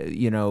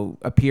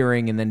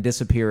 appearing and then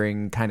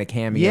disappearing kind of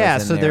cameos. Yeah,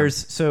 in so there.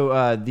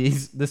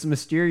 there's this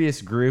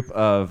mysterious group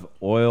of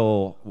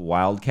oil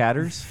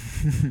wildcatters.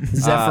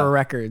 Zephyr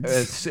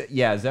Records.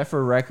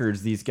 Zephyr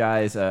Records. These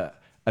guys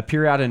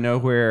appear out of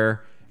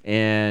nowhere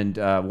and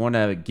want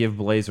to give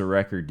Blaze a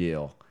record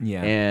deal.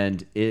 Yeah.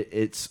 And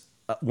it's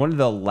one of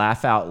the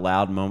laugh out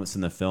loud moments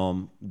in the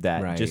film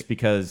that Right. just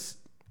because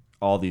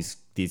all these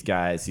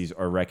guys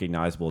are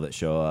recognizable that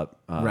show up.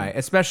 Right,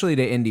 especially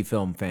to indie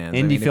film fans.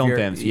 Indie if film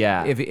you're- fans,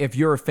 yeah. If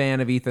you're a fan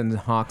of Ethan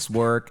Hawke's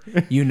work,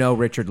 you know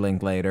Richard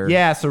Linklater.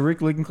 Yeah, so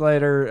Rick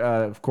Linklater,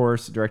 of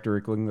course, director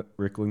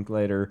Rick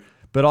Linklater,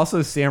 but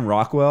also Sam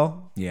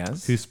Rockwell.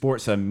 Yes. Who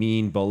sports a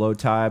mean bolo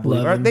tie.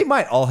 Love Or him. they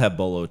might all have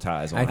bolo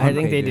ties on. I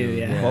think they do,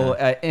 yeah. Bolo,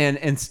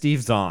 and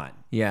Steve Zahn.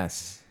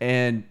 Yes.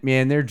 And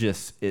man,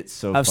 it's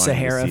so Of funny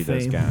Sahara to see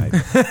those fame.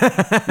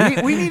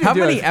 guys. we need to How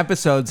do many a-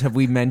 episodes have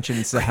we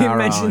mentioned Sahara?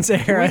 mentioned on?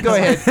 Sahara. Can we go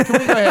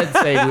ahead and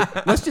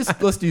say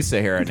let's do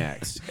Sahara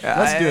next.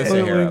 Let's do a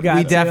Sahara. We've got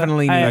We to.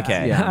 definitely need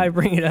Okay. Yeah. I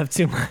bring it up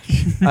too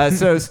much.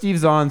 So Steve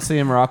Zahn,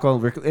 Sam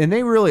Rockwell, and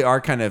they really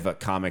are kind of a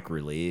comic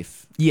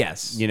relief.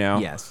 Yes. You know?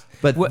 Yes.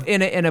 But- Well,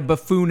 in a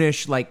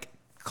buffoonish, like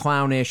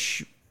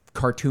clownish,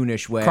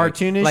 cartoonish way.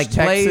 Cartoonish, like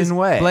Texan Blaze,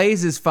 way.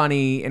 Blaze is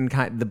funny and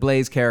the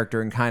Blaze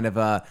character and kind of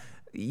a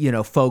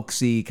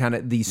folksy kind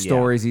of these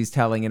stories he's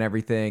telling and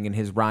everything and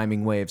his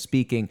rhyming way of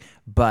speaking.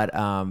 But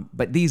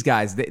these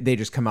guys they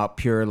just come out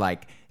pure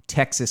like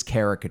Texas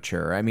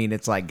caricature. I mean,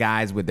 it's like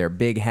guys with their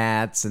big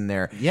hats and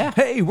their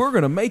hey, we're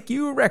gonna make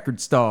you a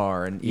record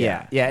star and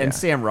And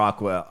Sam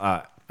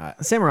Rockwell.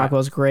 Sam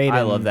Rockwell's great.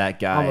 I in love that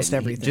guy. Almost And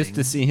everything. Just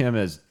to see him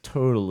as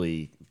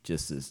totally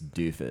just this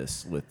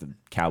doofus with the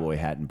cowboy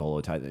hat and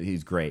bolo tie.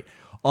 He's great.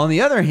 On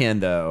the other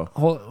hand, though,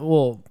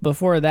 Well,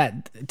 before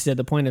that, to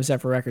the point of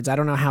Zephyr Records, I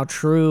don't know how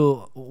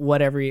true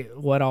what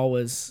all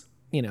was,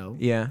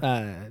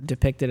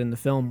 depicted in the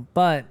film.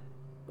 But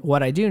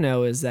what I do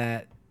know is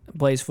that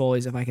Blaze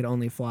Foley's "If I Could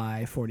Only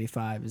Fly"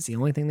 45 is the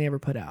only thing they ever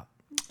put out.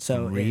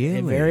 So it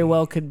Really? very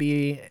well could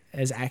be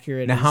as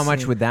accurate. Now, as, how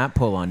much would that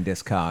pull on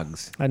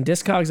Discogs? on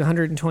Discogs?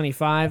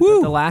 125.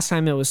 But the last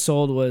time it was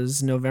sold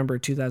was November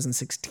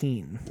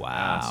 2016.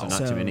 Wow, so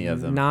not too many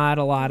of them. Not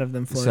a lot of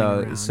them floating So,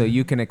 around. so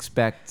you can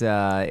expect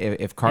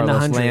if Carlos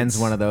hundreds. lands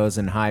one of those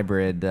in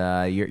hybrid,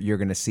 you're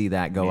going to see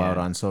that go Yeah. out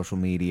on social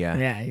media.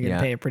 yeah, you're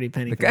gonna pay a pretty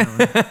penny for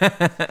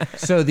that one.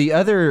 So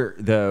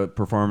the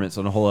performance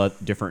on a whole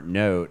different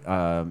note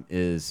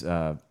is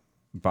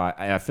by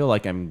I feel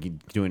like I'm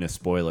doing a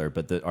spoiler,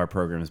 but our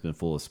program has been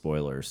full of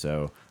spoilers.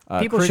 So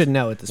People should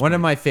know at this One of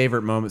point. my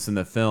favorite moments in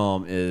the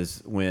film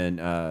is when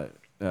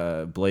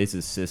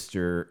Blaze's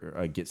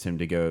sister gets him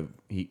to go.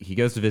 He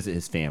goes to visit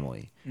his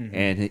family,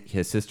 and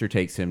his sister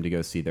takes him to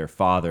go see their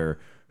father,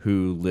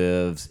 who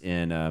lives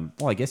in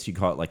well, I guess you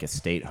call it like a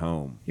state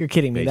home. You're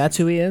kidding me. That's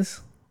who he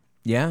is?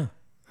 Yeah.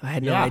 I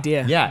had no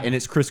idea. Yeah, and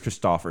it's Chris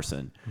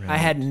Christopherson. I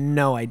had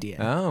no idea.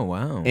 Oh,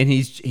 wow. And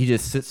he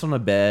just sits on a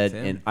bed,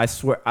 and I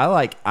swear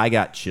I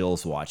got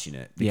chills watching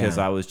it because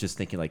Yeah. I was just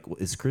thinking like,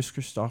 is Chris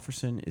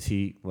Christopherson, is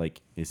he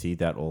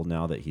that old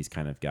now that he's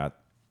kind of got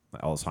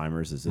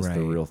Alzheimer's? Is this the Right.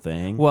 real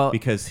thing? Well-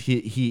 because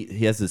he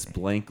has this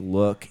blank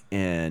look,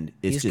 and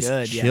it's He's just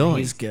good. chilling. Yeah,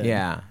 he's good.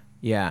 Yeah.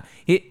 Yeah.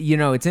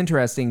 It's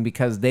interesting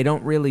because they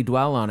don't really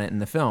dwell on it in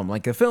the film.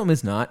 Like, the film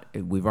is not,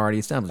 we've already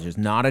established, it's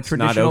not a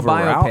traditional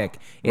overwrought. biopic.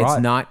 It's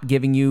Right. not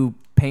giving you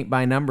paint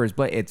by numbers,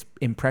 but it's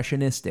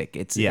impressionistic.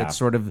 It's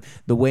sort of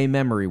the way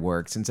memory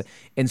works.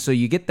 And so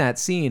you get that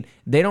scene.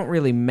 They don't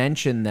really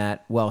mention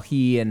that, well,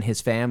 he and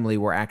his family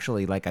were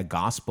actually like a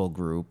gospel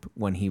group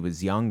when he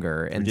was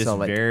younger. And just so,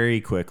 like, very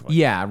quickly.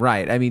 yeah,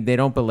 right. I mean, they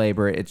don't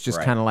belabor it. It's just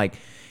Right. kind of like,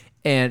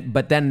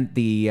 but then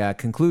the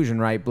conclusion,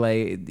 right?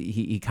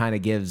 He kind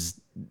of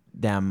gives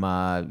them,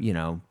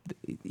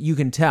 you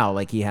can tell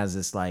like he has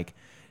this like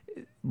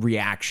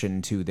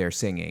reaction to their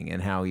singing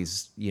and how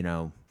he's,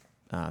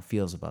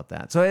 feels about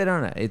that. So I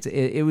don't know.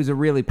 It was a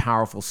really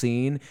powerful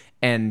scene,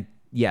 and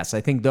yes,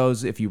 I think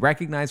those. If you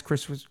recognize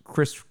Christopher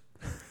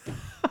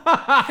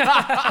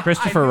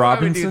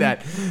Robinson.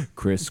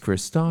 Chris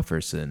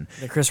Christopherson.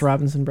 The Chris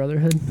Robinson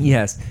Brotherhood.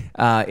 Yes.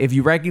 If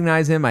you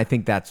recognize him, I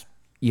think that's,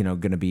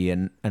 going to be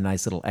a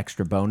nice little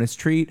extra bonus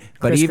treat.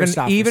 But Chris even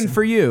Christopherson.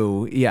 for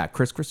you,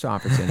 Chris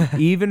Christopherson,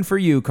 even for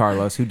you,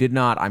 Carlos, who did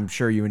not, I'm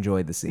sure you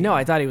enjoyed the scene. No,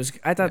 I thought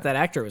that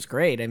actor was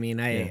great. I mean,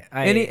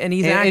 and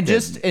he's and acted.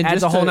 just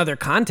adds a whole to- nother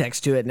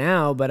context to it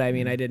now, but I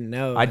mean, I didn't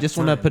know. I at just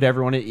the want to time. put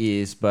everyone at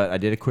ease, but I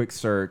did a quick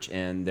search,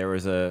 and there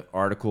was an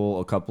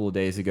article a couple of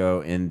days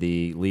ago in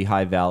the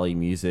Lehigh Valley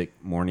Music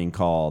Morning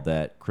Call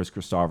that Chris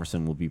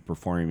Christopherson will be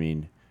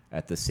performing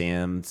at the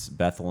Sam's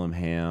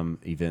Bethlehem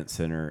Event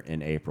Center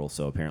in April.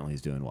 So apparently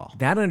he's doing well.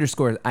 That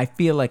underscores, I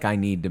feel like I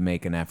need to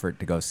make an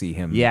effort to go see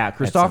him. Yeah, at some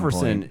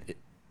Christopherson,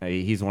 point.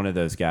 he's one of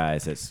those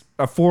guys that's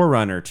a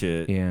forerunner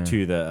to Yeah.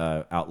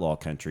 the outlaw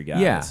country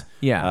guys.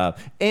 Yeah.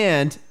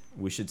 And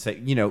we should say,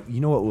 you know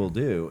what we'll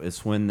do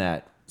is when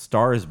that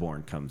Star is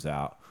Born comes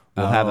out,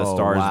 we'll have a Oh,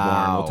 Star is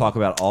wow. Born. We'll talk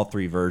about all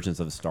three versions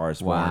of a Star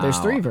is Born. Wow. There's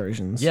 3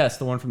 versions. Yes,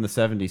 the one from the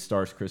 70s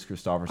stars Chris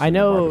Christopherson. I and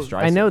know. Barbra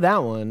Streisand. I know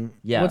that one.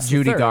 Yeah. What's the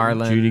Judy third?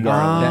 Garland. Judy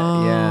Garland.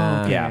 Oh,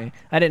 yeah. okay. Yeah.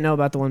 I didn't know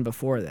about the one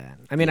before that.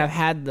 I mean, I've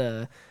had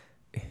the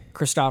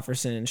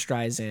Christopherson and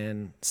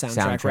Streisand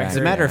soundtrack. Soundtrack. As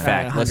a matter of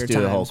fact, let's 100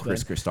 do a whole times,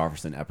 Chris but-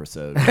 Christopherson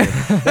episode.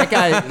 That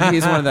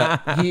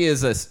guy, he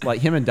is like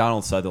him and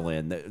Donald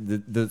Sutherland.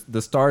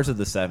 The stars of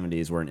the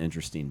 70s were an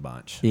interesting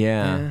bunch.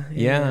 Yeah.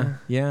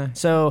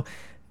 So,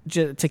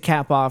 to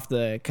cap off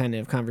the kind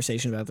of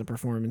conversation about the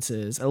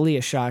performances, Aaliyah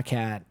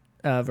Shawkat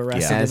of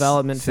Arrested Yes,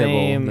 Development Sybil,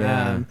 fame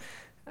yeah.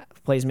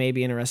 plays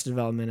maybe in Arrested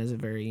Development as a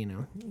very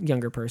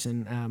younger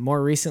person.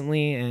 More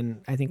recently,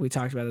 and I think we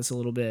talked about this a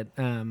little bit.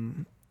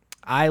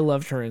 I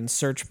loved her in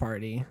Search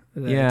Party,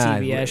 the Yeah,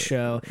 TBS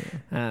show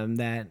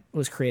that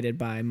was created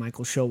by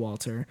Michael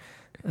Showalter.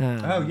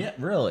 Oh yeah,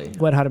 really?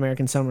 Wet Hot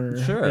American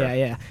Summer. Sure.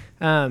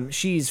 Yeah.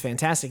 She's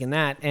fantastic in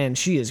that, and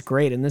she is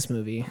great in this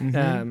movie.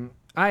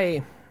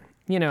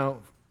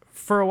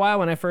 For a while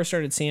when I first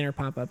started seeing her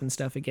pop up and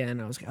stuff again,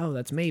 I was like, oh,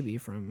 that's maybe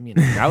from.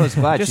 I was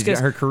glad Just she got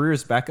 'cause- her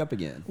career's back up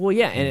again. Well,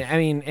 yeah,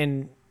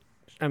 and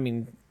I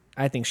mean,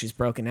 I think she's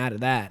broken out of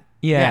that.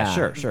 Yeah,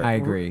 sure. I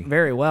agree.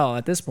 Very well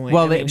at this point.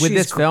 Well, I mean, with she's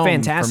this film,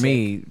 fantastic. for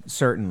me,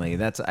 certainly.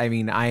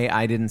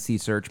 I didn't see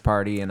Search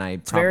Party, and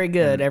It's very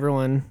good.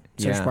 Everyone,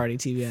 Search Yeah. Party,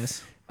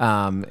 TBS.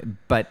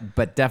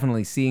 But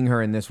definitely seeing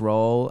her in this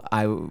role,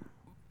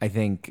 I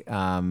think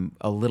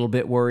a little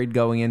bit worried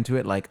going into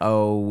it, like,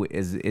 oh,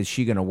 is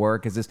she going to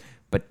work? Is this?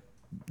 But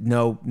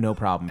no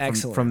problem.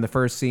 Excellent. From the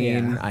first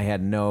scene, Yeah. I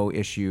had no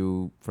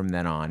issue from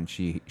then on.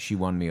 She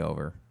won me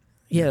over.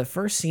 Yeah, the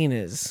first scene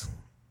is,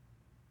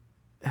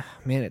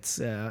 man, it's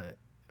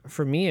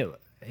for me.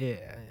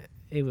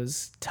 It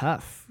was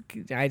tough.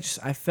 I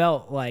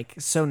felt like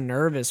so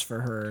nervous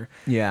for her.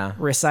 Yeah.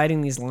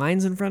 Reciting these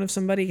lines in front of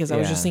somebody because I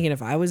was just Yeah. thinking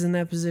if I was in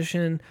that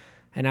position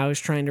and I was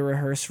trying to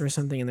rehearse for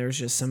something and there was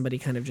just somebody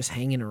kind of just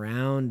hanging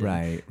around. And,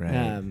 Right.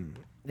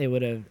 it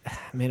would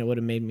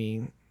have made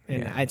me.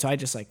 And Yeah. so I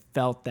just like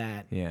felt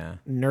that Yeah.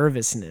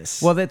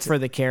 nervousness Well, that's- for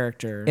the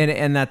character.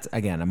 And that's,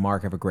 again, a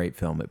mark of a great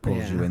film. It pulls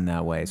Yeah. you in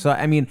that way. So,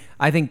 I mean,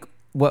 I think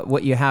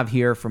what you have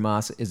here from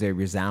us is a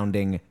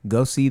resounding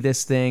go see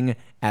this thing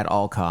at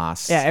all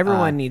costs. Yeah,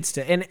 everyone needs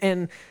to,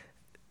 and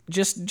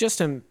just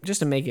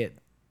to make it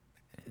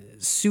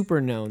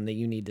super known that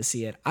you need to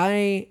see it.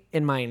 I,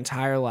 in my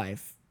entire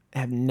life,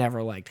 have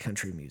never liked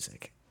country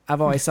music. I've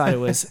always thought it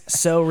was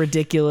so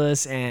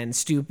ridiculous and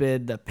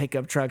stupid. The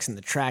pickup trucks and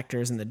the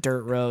tractors and the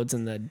dirt roads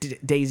and the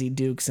Daisy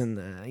Dukes and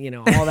the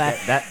all that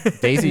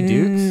That Daisy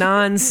Dukes.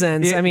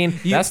 nonsense. I mean,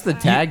 That's the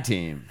tag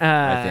team.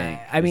 I think.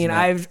 I mean,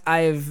 Isn't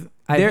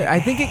it? I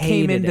think it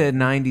came hated into it.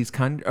 90s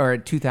or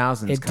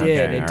 2000s It country.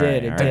 did. It all did.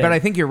 right, It all did. right. But I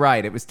think you're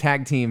right. It was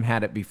Tag Team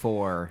had it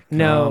before.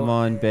 No, Come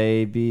on,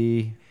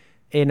 baby.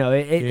 it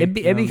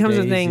becomes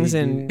a Daisy things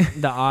in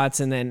the aughts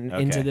and then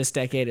into Okay. this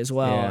decade as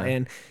well. Yeah.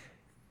 And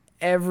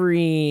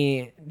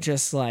every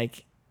just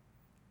like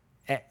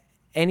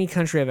any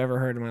country I've ever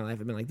heard in my life,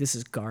 I've been like, this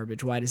is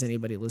garbage. Why does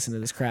anybody listen to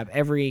this crap?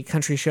 Every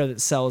country show that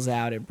sells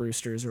out at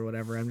Brewster's or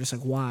whatever, I'm just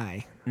like,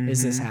 why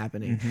is this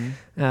happening?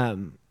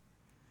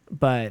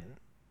 But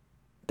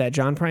that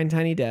John Prine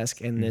Tiny Desk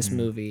and this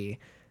movie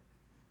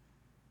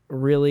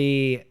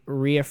really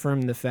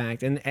reaffirmed the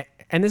fact, and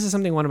this is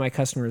something one of my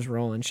customers,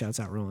 Roland, shouts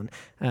out Roland,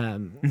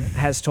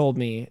 has told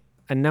me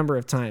a number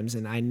of times,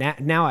 and I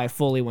now I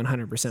fully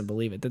 100%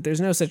 believe it, that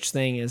there's no such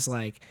thing as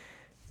like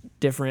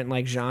different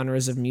like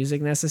genres of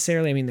music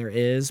necessarily. I mean, there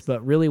is,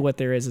 but really what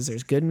there is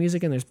there's good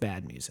music and there's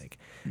bad music.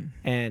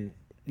 And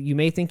you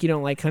may think you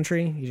don't like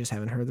country, you just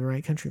haven't heard the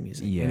right country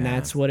music. Yeah. And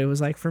that's what it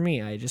was like for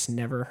me. I just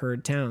never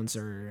heard Townes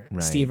or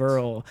Right. Steve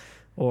Earle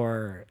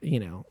or,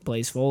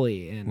 Blaze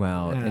Foley. And,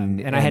 Well,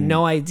 and I had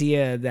no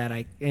idea that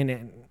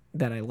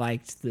I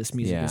liked this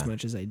music Yeah. as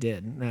much as I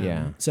did.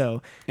 Yeah.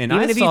 So, And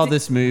even I if you saw thi-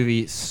 this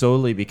movie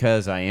solely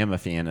because I am a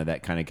fan of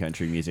that kind of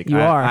country music. You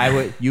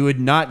are. You would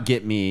not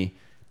get me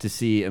to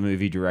see a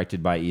movie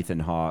directed by Ethan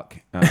Hawke.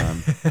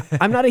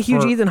 I'm not a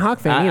huge Ethan Hawke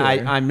fan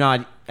either. I'm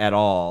not at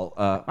all.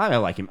 I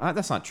like him.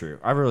 That's not true.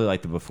 I really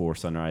like the Before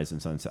Sunrise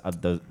and Sunset.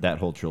 That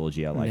whole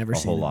trilogy I like Never a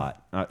seen whole it.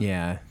 lot.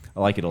 Yeah. I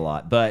like it a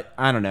lot. But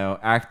I don't know.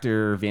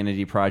 Actor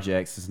vanity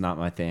projects is not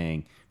my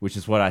thing, which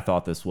is what I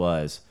thought this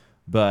was.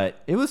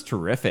 But it was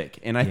terrific.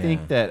 And I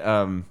think that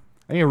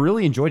I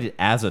really enjoyed it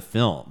as a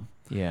film.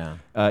 Yeah.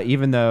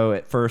 Even though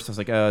at first I was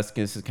like, oh,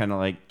 this is kind of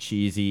like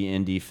cheesy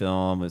indie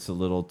film. It's a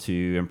little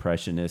too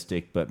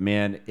impressionistic. But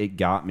man, it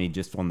got me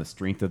just on the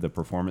strength of the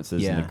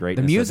performances and the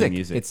greatness music. of the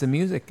music. It's the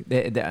music.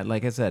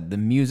 Like I said, the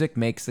music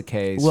makes the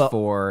case Well-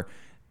 for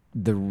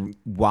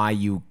why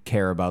you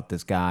care about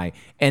this guy.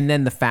 And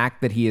then the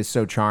fact that he is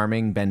so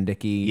charming, Ben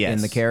Dickey Yes.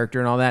 in the character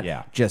and all that,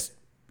 Yeah. just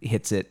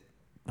hits it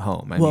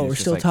home. I well, mean, we're it's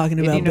just still like- talking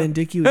about you know- Ben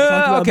Dickey. We talked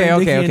about Ben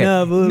Dickey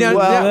enough.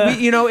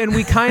 No, and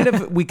we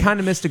kind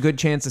of missed a good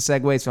chance to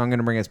segue, so I'm going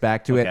to bring us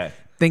back to Okay. it.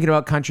 Thinking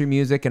about country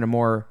music in a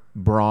more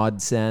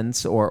broad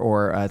sense,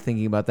 or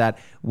thinking about that,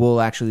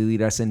 will actually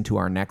lead us into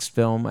our next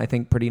film, I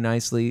think, pretty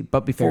nicely.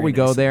 But before Very we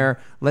go nicely. there,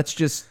 let's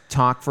just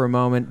talk for a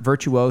moment.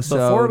 Virtuoso.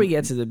 Before we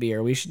get to the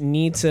beer, we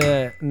need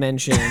to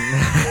mention.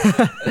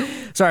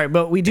 Sorry,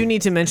 but we do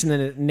need to mention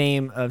the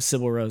name of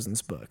Sybil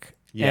Rosen's book.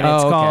 Yeah. And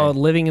it's Oh, okay. called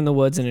Living in the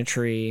Woods in a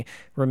Tree,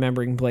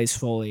 Remembering Blaze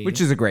Foley.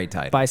 which is a great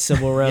title. by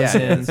Sybil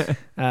Rosen.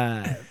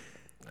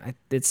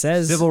 It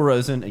says Sybil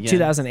Rosen again.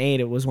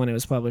 2008 it was when it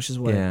was published, is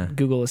what Yeah.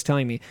 Google is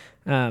telling me.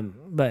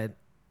 But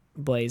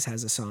Blaze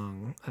has a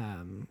song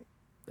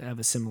of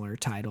a similar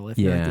title, if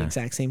not Yeah. the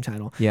exact same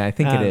title. Yeah, I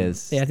think it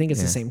is. Yeah, I think it's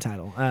Yeah. the same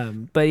title.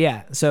 But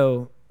yeah,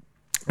 so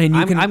And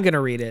you I'm going to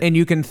read it. And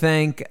you can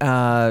thank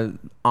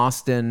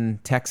Austin,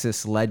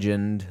 Texas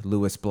legend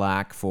Lewis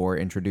Black for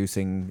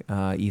introducing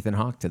Ethan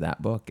Hawke to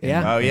that book. And,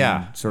 Yeah. Oh,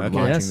 yeah. and sort of Okay.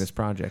 launching Yes. this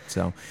project.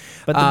 So,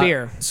 But the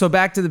beer. So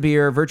back to the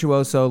beer.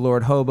 Virtuoso,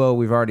 Lord Hobo.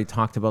 We've already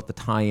talked about the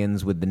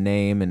tie-ins with the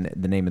name and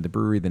the name of the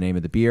brewery, the name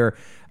of the beer.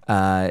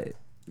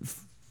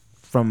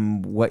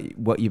 From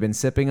what you've been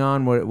sipping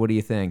on, what do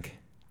you think?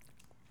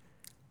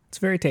 It's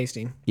very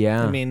tasty.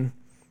 Yeah. I mean,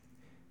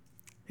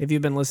 if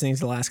you've been listening to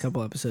the last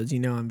couple episodes, you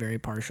know I'm very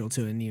partial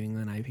to a New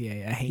England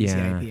IPA, a hazy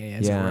Yeah, IPA,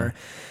 as yeah. it were.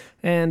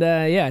 And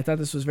I thought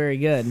this was very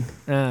good.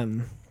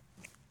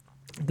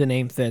 The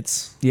name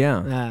fits.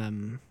 Yeah.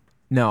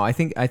 No, I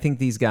think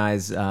these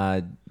guys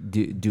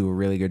do a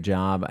really good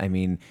job. I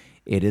mean,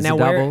 it is Now, a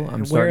double.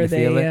 I'm starting to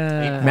feel it.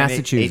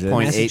 Massachusetts.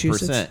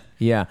 8.8%.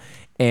 Yeah.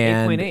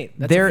 And 8.8.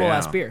 That's a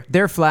full-ass beer.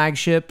 Their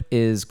flagship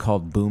is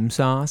called Boom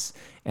Sauce.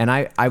 And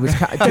I was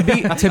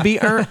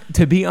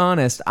to be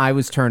honest, I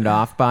was turned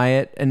off by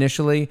it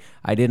initially.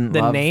 I didn't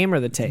The love name or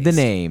the taste? The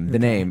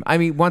name. I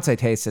mean, once I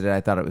tasted it,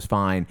 I thought it was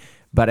fine.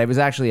 But I was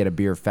actually at a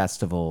beer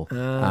festival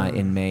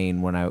in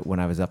Maine when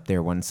I was up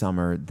there one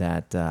summer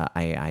that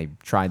I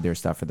tried their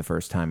stuff for the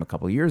first time a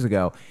couple of years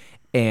ago,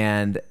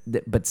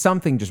 but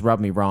something just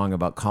rubbed me wrong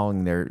about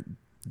calling their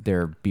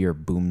beer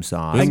Boom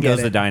Sauce. Boom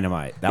goes the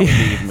dynamite. That would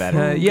be even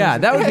better. Yeah,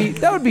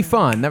 that would be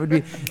fun.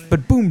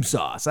 But Boom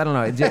Sauce. I don't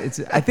know.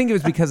 I think it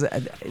was because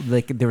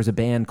like there was a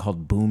band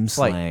called Boom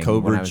Slang. Like when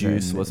Cobra I was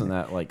Juice, in- wasn't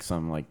that like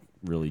some like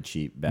really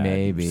cheap bag.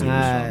 Maybe.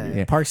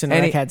 Yeah. Parks and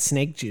Rec had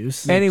snake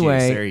juice. Anyway,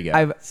 juice, there you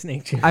go.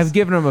 Snake juice. I've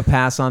given them a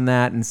pass on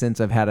that, and since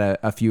I've had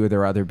a few of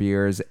their other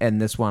beers, and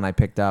this one I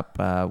picked up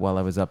while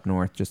I was up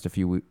north just a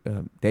few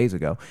days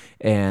ago,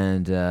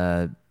 and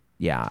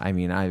yeah, I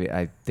mean,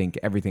 I think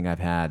everything I've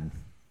had,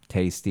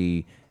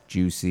 tasty,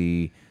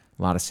 juicy,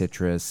 a lot of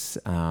citrus.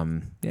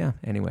 Yeah.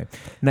 Anyway,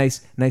 nice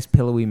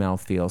pillowy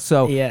mouthfeel.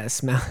 So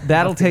yes,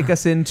 that'll take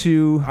us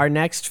into our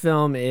next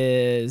film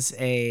is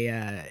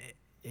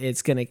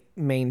it's going to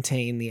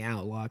maintain the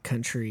outlaw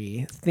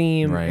country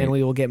theme, Right. and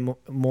we will get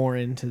more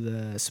into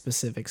the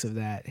specifics of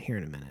that here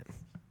in a minute.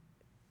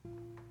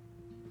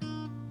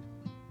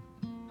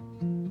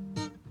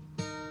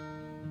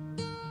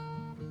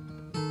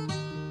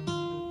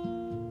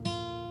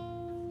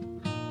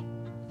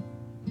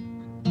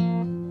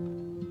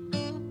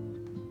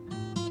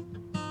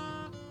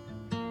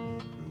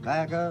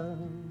 Pack up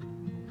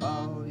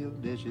all your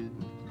dishes.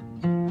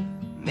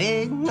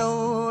 Make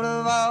note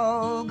of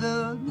all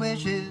good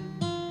wishes.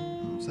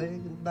 Say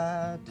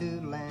goodbye to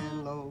the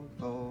landlord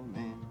for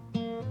me.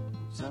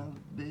 Some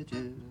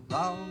bitches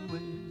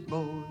always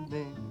bore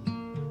me.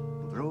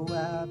 Throw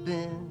out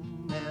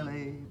them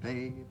LA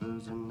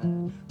papers and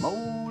that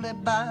moldy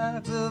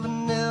box of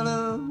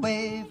vanilla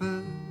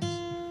wafers.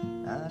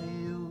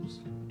 Adios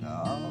to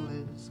all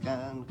this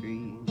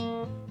concrete.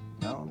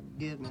 Gonna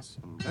give me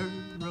some dirt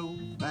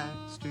road back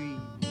street.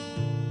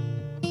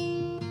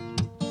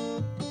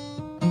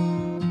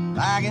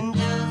 I can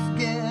just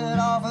get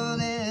off of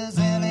this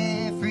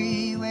LA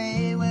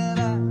freeway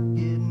without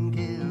getting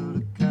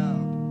killed a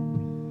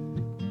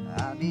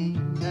cop. I'll be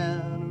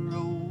down the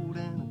road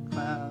in a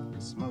cloud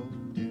of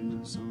smoke to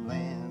some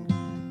land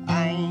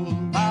I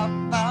ain't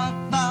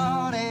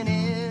bought any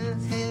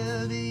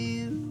hill to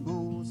you,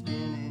 old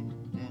skinny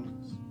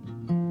Dennis.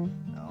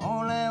 The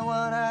only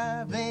one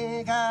I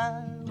think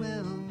I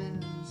will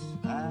miss.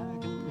 I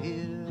can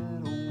hear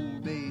an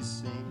old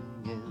bass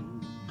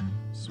singing,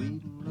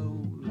 sweet and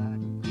low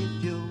like a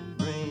gift you're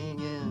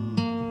bringing.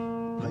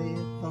 Play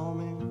it for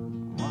me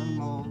one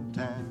more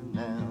time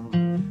now.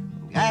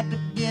 Got to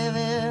give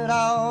it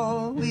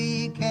all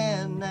we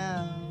can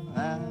now.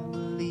 I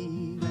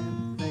believe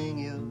everything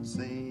you're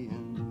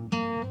saying.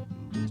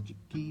 Just you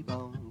keep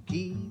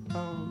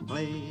on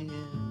playing.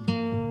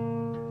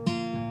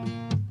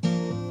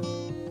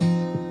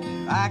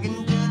 I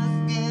can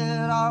just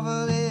get off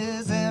of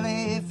this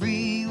LA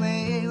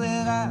freeway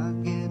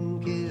without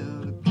getting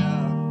killed a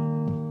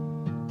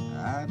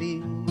cop. I'll be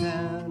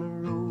down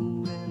the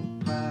road in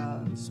a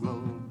cloud of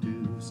smoke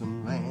to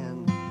some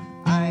land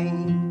I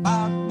ain't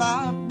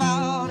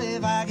bought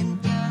if I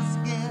can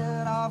just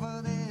get off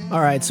of this.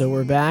 All right, so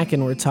we're back,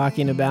 and we're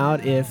talking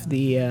about if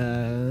the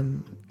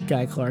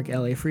Guy Clark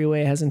LA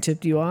Freeway hasn't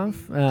tipped you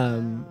off.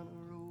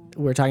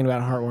 We're talking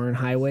about Heartworn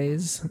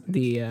Highways,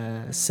 the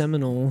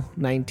seminal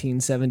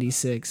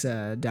 1976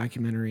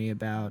 documentary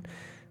about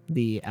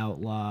the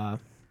outlaw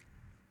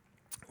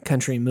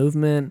country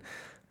movement.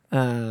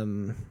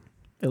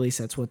 At least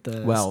that's what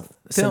the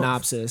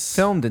synopsis.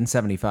 filmed in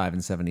 75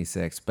 and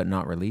 76, but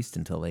not released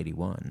until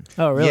 81.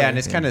 Oh, really? Yeah, and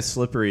it's kind of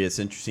slippery. It's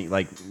interesting.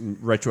 Like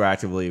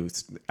retroactively,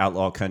 it's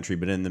outlaw country,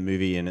 but in the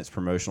movie and its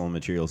promotional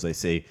materials, they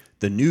say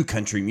the new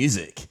country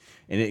music,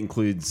 and it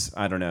includes,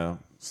 I don't know,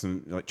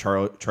 some like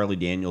Charlie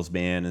Daniels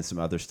Band and some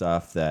other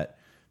stuff that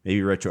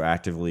maybe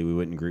retroactively we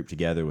wouldn't group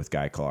together with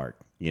Guy Clark,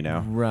 you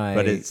know? Right.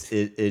 But it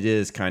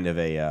is kind of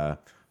a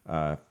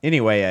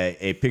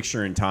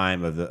picture in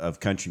time of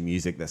country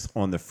music that's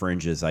on the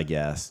fringes, I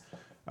guess,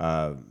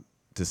 to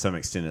some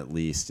extent at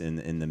least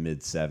in the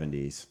mid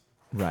 70s.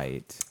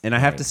 Right. And I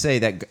have to say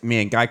that,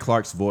 man, Guy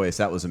Clark's voice,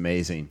 that was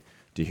amazing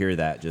to hear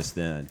that just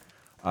then.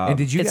 And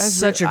did you It's guys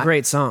such a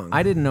great song.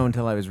 I didn't know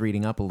until I was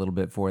reading up a little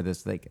bit for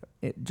this. Like,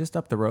 just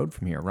up the road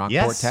from here, Rockport,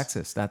 Yes.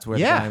 Texas. That's where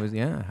Yeah. the guy was.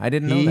 Yeah, I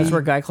didn't know He- that. That's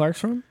where Guy Clark's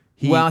from?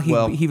 He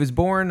was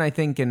born, I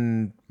think,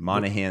 in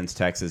Monahans,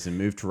 Texas, and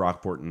moved to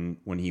Rockport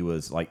when he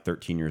was like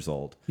 13 years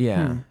old.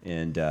 yeah.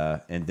 And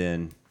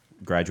then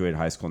graduated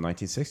high school in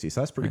 1960. So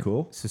that's pretty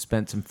cool. So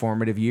spent some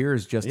formative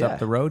years just Yeah. up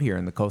the road here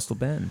in the Coastal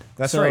Bend.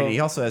 That's So- right. He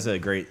also has a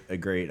great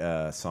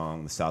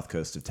song, "The South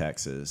Coast of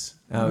Texas."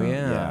 Oh,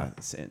 yeah.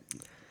 yeah.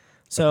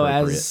 So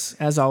Appropriate.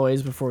 as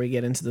always, before we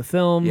get into the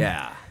film,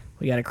 Yeah.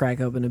 we got to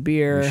crack open a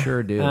beer. We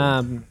sure do.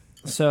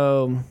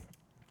 So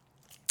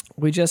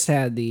we just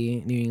had the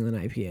New England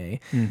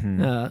IPA,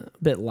 a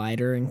bit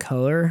lighter in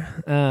color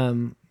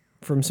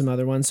from some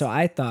other ones. So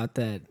I thought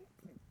that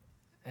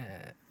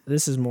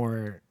this is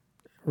more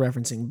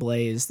referencing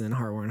Blaze than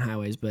Heartworn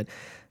Highways, but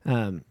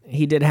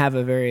he did have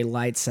a very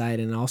light side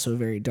and also a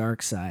very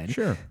dark side.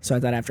 Sure. So I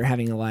thought after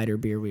having a lighter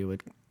beer, we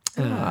would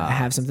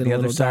have something the a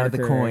other little side of the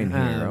darker, coin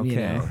here, you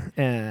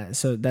know.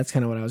 So that's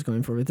kind of what I was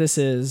going for. But this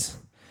is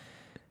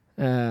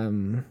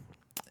from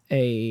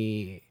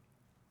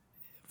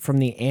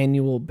the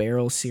annual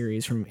barrel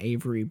series from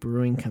Avery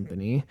Brewing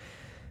Company,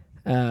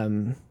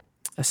 a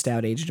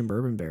stout aged in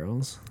bourbon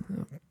barrels.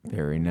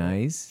 Very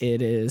nice.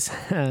 It is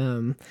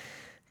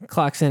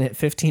clocks in at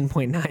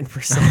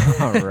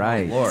 15.9%. All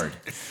right. Lord.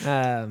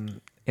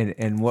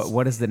 And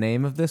what is the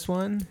name of this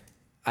one?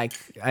 I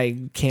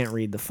can't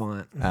read the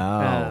font.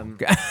 Oh.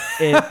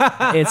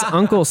 It's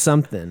Uncle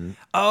something.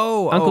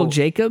 Uncle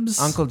Jacobs.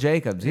 Uncle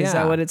Jacobs. Yeah. Is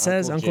that what it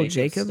says? Uncle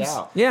Jacobs.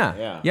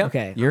 Yeah. Yep.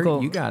 Okay.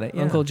 You got it.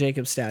 Yeah. Uncle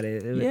Jacobs stout.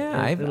 It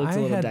I looks a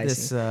little had dicey.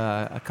 this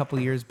a couple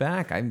years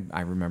back.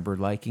 I remember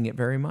liking it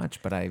very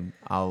much, but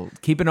I'll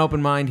keep an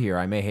open mind here.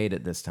 I may hate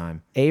it this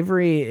time.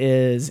 Avery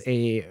is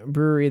a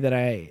brewery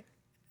that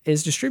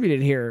is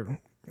distributed here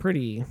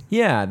pretty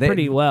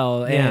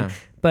well. Yeah.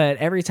 But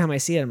every time I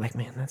see it, I'm like,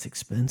 man, that's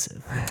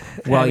expensive.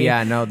 Well,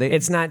 yeah, no,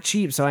 it's not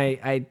cheap, so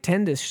I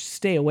tend to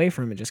stay away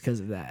from it just because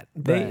of that.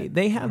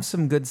 They have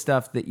some good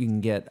stuff that you can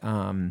get,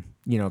 kind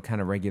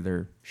of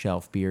regular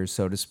shelf beers,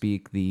 so to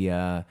speak.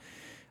 The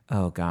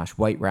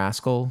White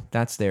Rascal,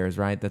 that's theirs,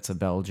 right? That's a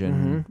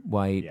Belgian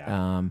white.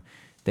 Yeah.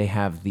 They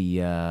have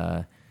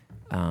the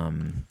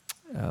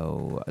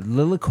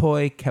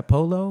Lilikoi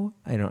Capolo.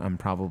 I'm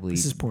probably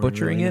This is pouring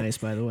butchering really it. nice,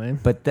 by the way.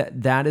 But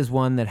that is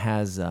one that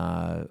has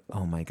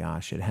oh my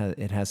gosh, it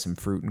has some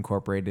fruit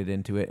incorporated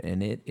into it,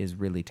 and it is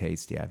really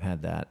tasty. I've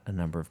had that a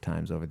number of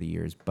times over the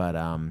years.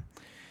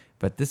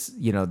 But this,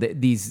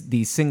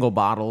 these single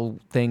bottle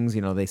things,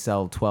 they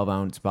sell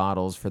 12-ounce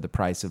bottles for the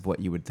price of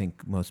what you would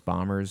think most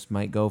bombers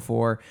might go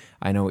for.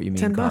 I know what you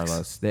mean, $10.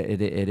 Carlos.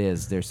 It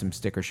is. There's some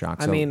sticker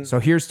shock. So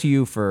here's to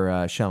you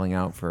for shelling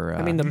out for.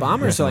 The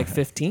bombers are like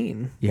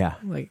 15. Yeah.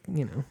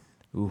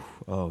 Ooh,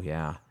 oh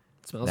yeah.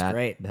 it smells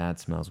great. That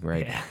smells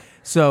great. Yeah.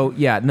 So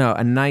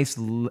a nice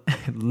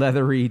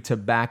leathery,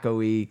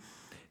 tobacco-y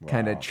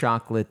kind of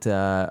chocolate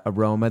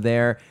aroma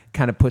there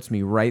kind of puts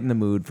me right in the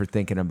mood for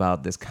thinking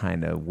about this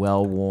kind of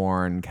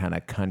well-worn kind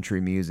of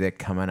country music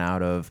coming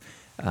out of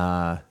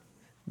a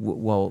few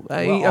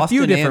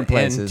Austin different and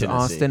places, Tennessee.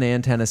 Austin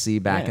and Tennessee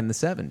back Yeah. in the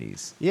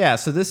 70s. Yeah,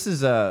 so this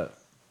is I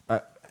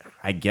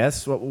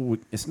guess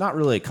it's not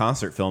really a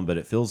concert film, but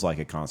it feels like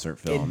a concert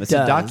film. It's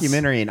does. a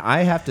documentary, and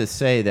I have to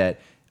say that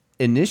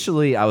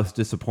initially I was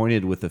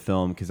disappointed with the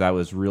film because I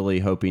was really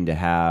hoping to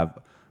have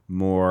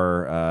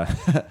more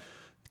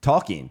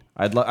talking.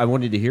 I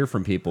wanted to hear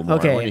from people more.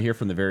 Okay. I wanted to hear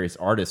from the various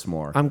artists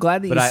more. I'm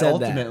glad that but you I said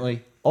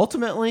that.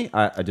 ultimately,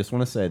 I just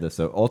want to say this.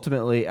 So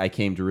ultimately, I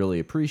came to really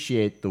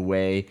appreciate the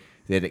way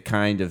that it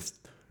kind of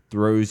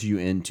throws you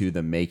into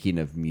the making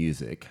of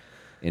music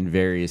in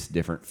various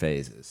different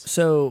phases.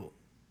 So,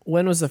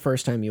 when was the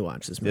first time you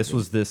watched this movie? This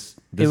was It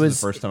the was-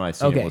 first time I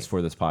seen okay. it was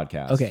for this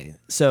podcast. Okay,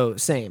 so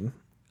same.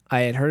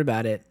 I had heard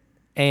about it,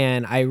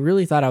 and I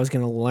really thought I was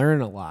going to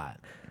learn a lot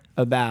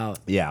about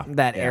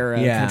that era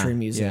of Yeah, country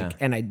music, yeah.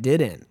 and I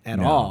didn't at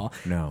all.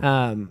 no.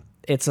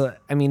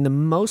 The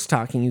most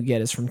talking you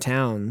get is from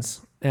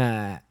Towns.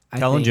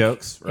 Telling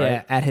jokes, right?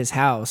 Yeah, at his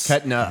house.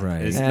 Cutting up.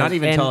 Right. It's not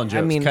even And, telling jokes,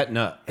 I mean, cutting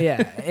up. Yeah,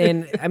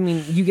 and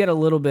you get a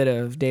little bit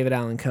of David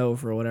Allan Coe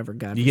for whatever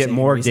God. You get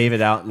more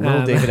David Allen.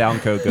 David Allen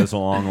Coe goes a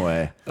long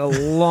way. A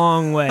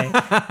long way.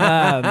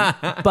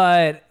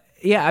 But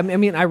yeah,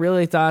 I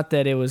really thought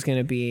that it was going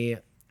to be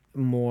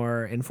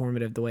more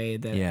informative the way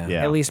that Yeah.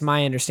 Yeah. at least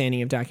my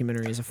understanding of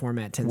documentary as a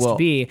format tends Well- to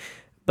be,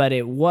 but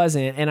it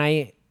wasn't. And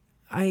I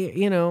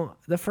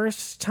the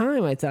first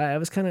time I thought I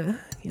was kind of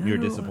You were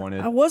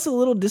disappointed? I was a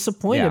little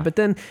disappointed, Yeah. but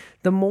then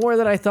the more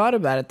that I thought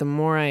about it, the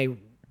more I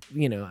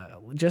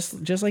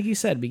just like you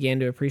said, began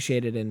to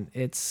appreciate it. And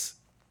it's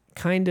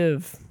kind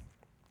of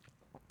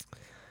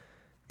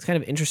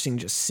interesting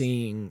just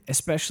seeing,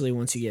 especially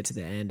once you get to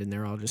the end and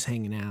they're all just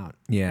hanging out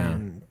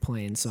and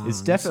playing songs.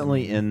 It's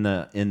definitely in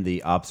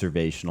the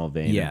observational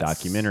vein Yes. of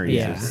documentaries.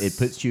 Yes. It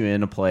puts you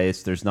in a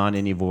place. There's not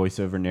any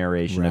voiceover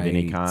narration of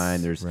any Right.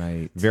 kind. There's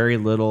Right. very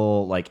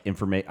little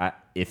information.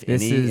 If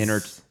This any,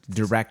 is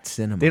direct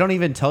cinema. they don't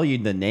even tell you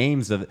the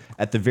names of.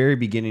 At the very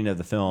beginning of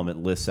the film, it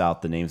lists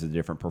out the names of the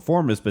different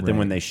performers. But then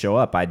when they show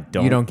up,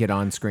 You don't get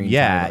on screen.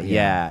 Yeah, title.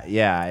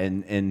 yeah.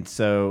 And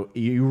so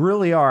you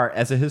really are,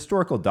 as a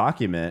historical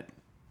document,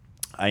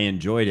 I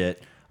enjoyed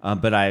it,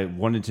 but I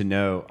wanted to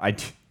know,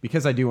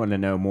 because I do want to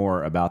know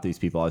more about these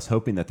people. I was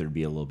hoping that there'd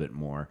be a little bit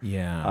more.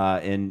 Yeah.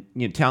 And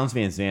Townes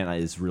Van Zandt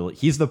is really,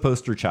 he's the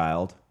poster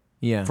child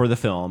Yeah. for the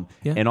film.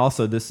 Yeah. And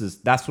also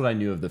that's what I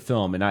knew of the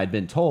film. And I had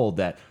been told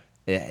that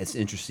it's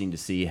interesting to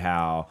see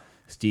how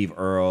Steve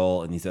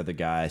Earle and these other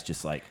guys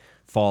just like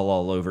fall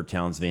all over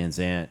Townes Van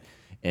Zandt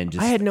and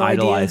just I had no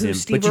idea idolize who him.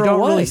 Steve But you Earle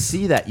don't really was.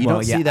 see that. You Well,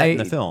 don't yeah, see that in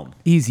the film.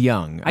 He's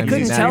young. I couldn't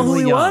mean, tell who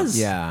he young. was.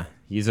 Yeah.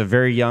 He's a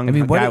very young I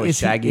mean, guy what with is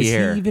shaggy he?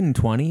 hair. Is he even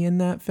 20 in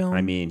that film?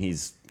 I mean,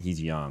 he's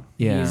young.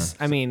 yeah.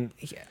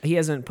 He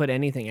hasn't put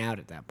anything out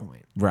at that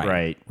point.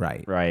 Right.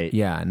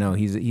 Yeah, no,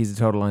 he's a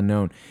total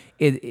unknown.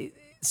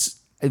 It's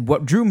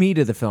what drew me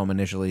to the film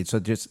initially. So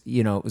just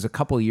it was a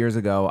couple years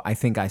ago. I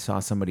think I saw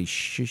somebody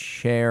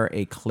share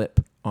a clip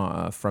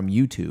from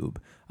YouTube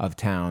of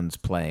Townes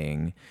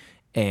playing,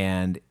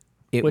 and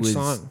it Which was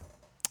song?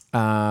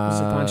 Was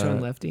it Poncho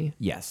and Lefty?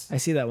 Yes. I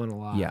see that one a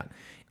lot. Yeah.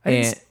 I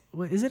didn't And- s-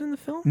 what, is it in the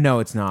film? No,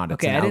 it's not. It's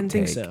Okay, an I didn't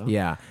think outtake. so.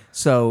 Yeah.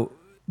 So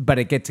but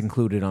it gets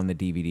included on the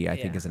DVD, I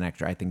think, Yeah. as an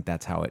extra. I think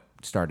that's how it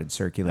started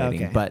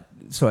circulating. Okay. But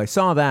so I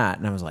saw that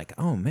and I was like,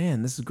 oh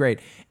man, this is great.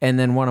 And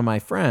then one of my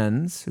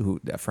friends,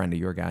 a friend of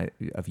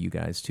you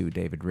guys too,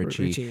 David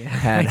Ritchie, Ritchie, yeah.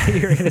 had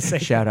You were gonna say-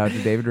 shout out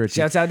to David Ritchie.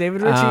 Shouts out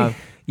David Ritchie.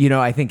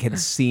 I think had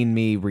seen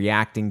me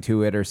reacting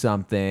to it or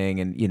something,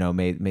 and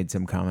made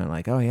some comment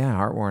like, "Oh yeah,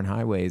 Heartworn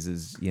Highways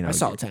is I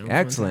saw Towns one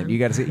excellent. time. You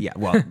got to see." Yeah,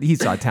 well, he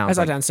saw Towns. I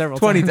saw like Towns several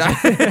 20 times.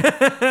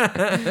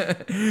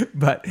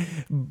 but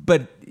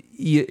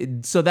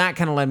so that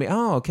kind of led me.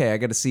 Oh, okay, I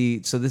got to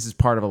see. So this is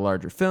part of a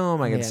larger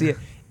film. I got to Yeah. see it.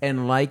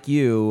 And like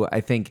you,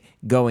 I think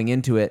going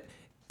into it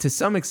to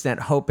some extent,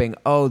 hoping,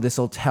 oh, this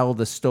will tell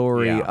the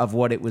story Yeah. of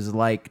what it was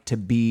like to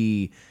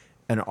be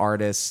an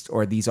artist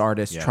or these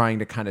artists trying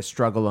to kind of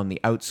struggle on the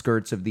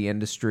outskirts of the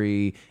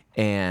industry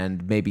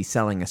and maybe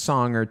selling a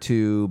song or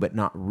two, but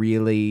not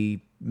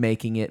really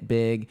making it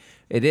big.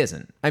 It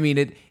isn't. I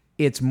mean,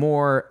 it's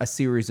more a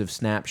series of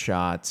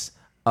snapshots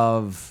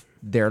of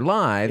their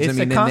lives. It's I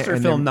mean, a concert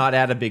and film, not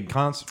at a big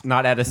concert,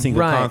 not at a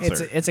single Right.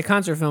 concert. It's a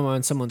concert film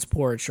on someone's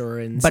porch or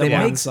in But it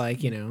someone's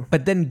makes-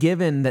 But then,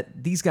 given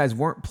that these guys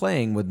weren't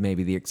playing, with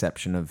maybe the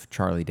exception of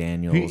Charlie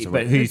Daniels,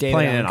 but who's David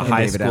playing in Allen a Coe.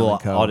 high David school Allen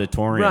Coe.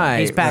 auditorium. Right.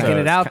 He's packing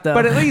it out though.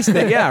 But at least,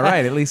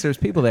 right. At least there's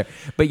people there.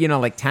 But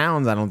like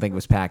Towns, I don't think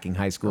was packing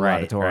high school Right,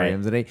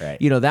 auditoriums. right,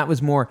 And right. that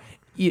was more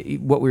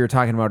what we were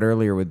talking about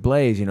earlier with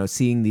Blaze.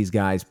 Seeing these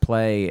guys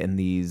play in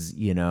these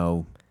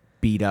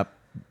beat up,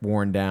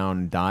 worn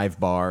down dive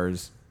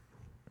bars,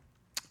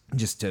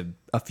 just to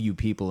a few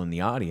people in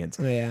the audience.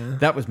 Yeah.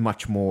 That was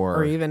much more.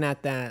 or even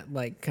at that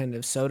like kind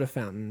of soda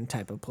fountain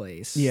type of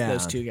place. Yeah.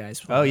 Those two guys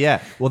play. Oh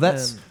yeah. Well,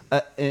 that's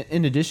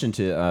in addition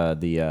to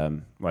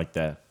the like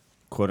the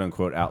quote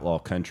unquote outlaw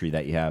country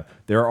that you have.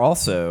 There are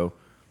also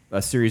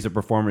a series of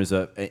performers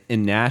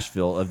in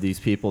Nashville of these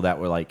people that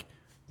were like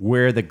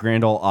where the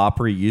Grand Ole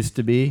Opry used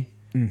to be,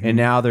 and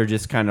now they're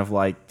just kind of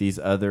like these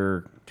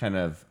other kind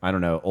of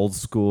old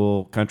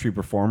school country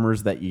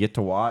performers that you get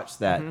to watch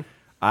that.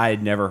 I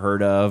had never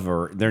heard of,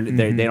 or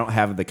they don't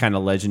have the kind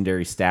of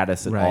legendary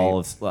status at Right. all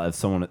of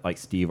someone like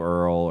Steve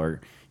Earle or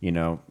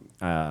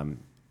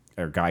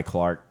or Guy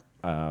Clark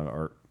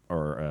or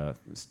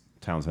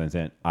Townes Van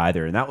Zandt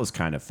either, and that was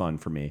kind of fun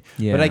for me.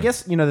 Yeah. But I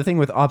guess the thing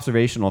with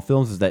observational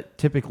films is that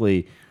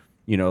typically,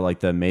 like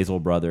the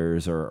Maisel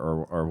brothers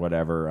or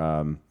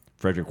whatever,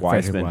 Frederick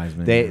Wiseman,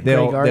 Wiseman, they yeah.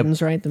 they'll Grey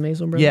Gardens, right? The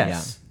Maisel brothers.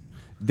 yes,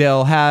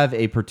 they'll have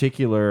a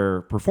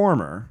particular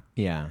performer,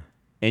 Yeah.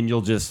 and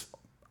you'll just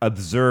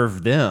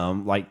observe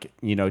them like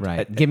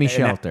Right. Gimme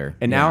Shelter.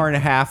 an Yeah. hour and a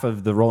half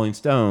of the Rolling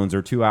Stones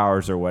or 2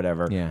 hours or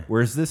whatever. Yeah.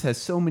 Whereas this has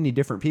so many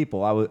different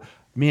people.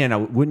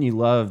 Wouldn't you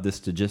love this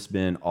to just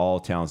been all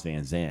Townes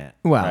Van Zandt?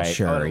 Well, right?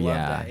 sure. I would've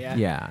loved Yeah. that,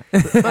 Yeah.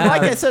 But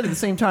like I said, at the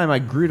same time, I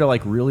grew to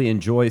like really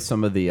enjoy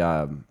some of the,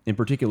 in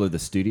particular, the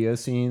studio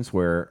scenes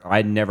where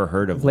I'd never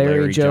heard of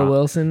Larry Joe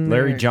Wilson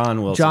Larry or-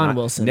 John Wilson. John I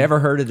Wilson. Never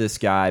heard of this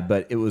guy,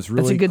 but it was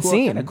really a good cool,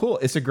 scene. kinda cool.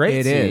 It's a great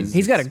It scene. is.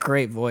 He's got a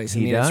great voice. I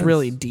He mean, it's does.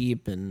 really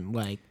deep and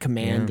like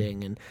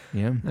commanding, and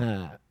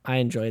Yeah. I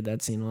enjoyed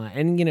that scene a lot.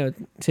 And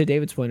to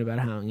David's point about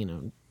how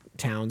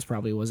Towns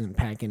probably wasn't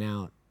packing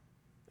out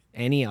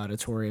any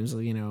auditoriums,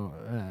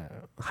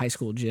 high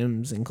school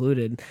gyms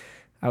included.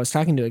 I was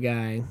talking to a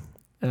guy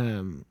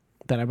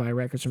that I buy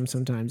records from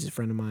sometimes. He's a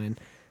friend of mine,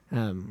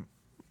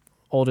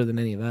 older than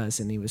any of us,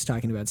 and he was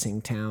talking about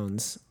seeing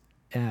Towns.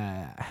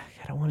 I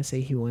don't want to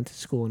say he went to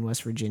school in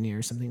West Virginia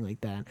or something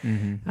like that.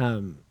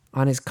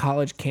 On his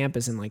college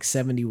campus in like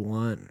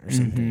 71 or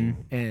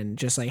something, and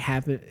just like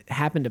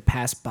happened to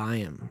pass by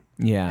him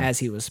Yeah. as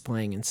he was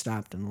playing and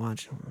stopped and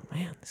watched. Oh,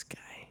 man, this guy.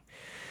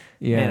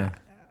 Yeah.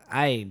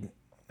 Man,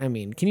 I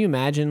mean, can you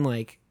imagine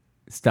like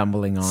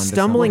Stumbling on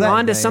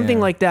onto something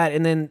yeah. like that,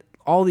 and then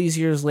all these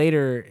years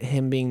later,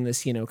 him being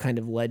this kind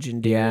of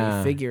legendary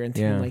Yeah, figure, and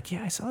thinking yeah. like,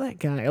 yeah, I saw that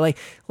guy. Like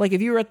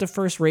if you were at the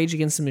first Rage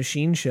Against the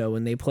Machine show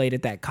when they played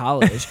at that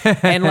college,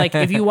 and like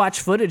if you watch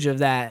footage of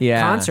that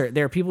Yeah. concert,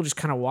 there are people just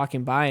kind of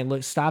walking by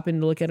and stopping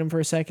to look at him for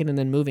a second, and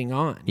then moving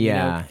on.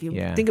 Yeah, You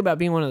yeah. Think about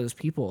being one of those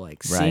people,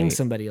 like seeing Right.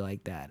 somebody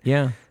like that.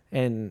 Yeah.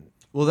 And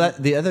Well,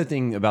 the other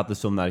thing about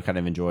this film that I kind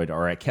of enjoyed,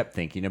 or I kept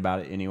thinking about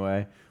it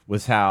anyway,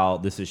 was how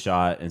this is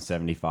shot in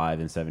 75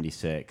 and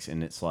 76,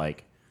 and it's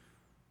like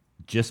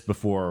just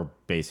before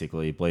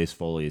basically Blaze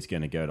Foley is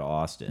going to go to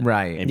Austin,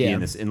 Right. And be Yeah. in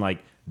this, and like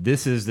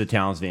this is the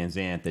Townes Van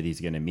Zandt that he's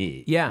going to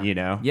meet, Yeah.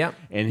 Yep.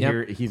 and Yep.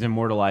 here he's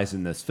immortalized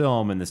in this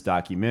film, in this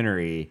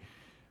documentary.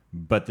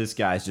 But this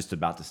guy's just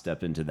about to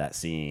step into that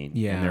scene,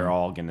 Yeah. and they're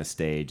all going to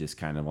stay just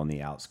kind of on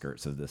the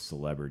outskirts of this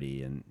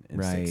celebrity and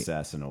Right.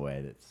 success in a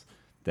way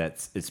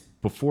that's it's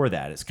before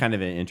that. It's kind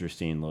of an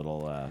interesting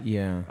little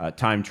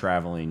time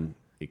traveling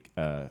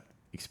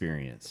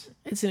experience.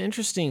 it's an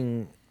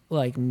interesting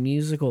like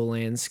musical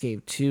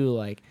landscape too,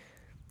 like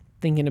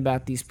thinking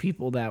about these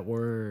people that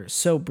were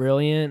so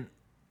brilliant,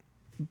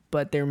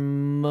 but their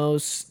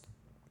most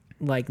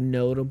like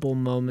notable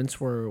moments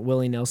were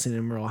Willie Nelson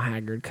and Merle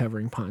Haggard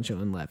covering Poncho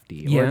and Lefty,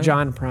 Yeah. or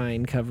John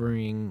Prine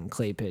covering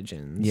Clay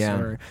Pigeons, Yeah.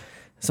 or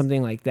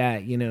something like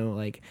that.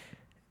 Like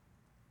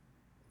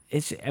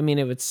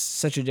it was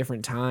such a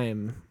different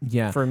time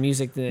Yeah. for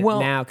music than Well-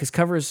 now, because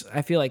covers,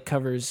 I feel like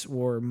covers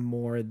were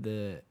more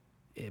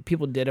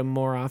people did them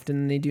more often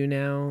than they do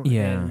now.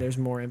 Yeah. And there's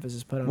more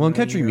emphasis put on Well, and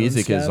writing country your own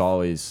music has stuff.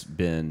 always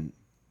been,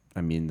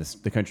 I mean,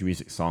 the country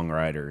music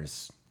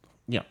songwriters,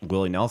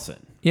 Willie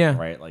Nelson. Yeah.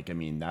 Right? Like, I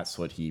mean, that's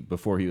what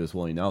before he was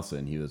Willie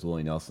Nelson, he was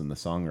Willie Nelson, the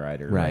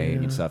songwriter. Right.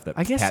 And stuff that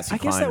I guess Patsy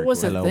that Cline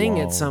was a recorded. thing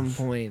Hello, at some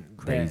point.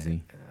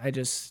 Crazy. That I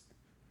just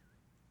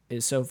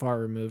is so far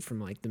removed from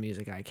like the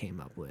music I came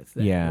up with.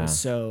 That Yeah. was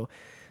so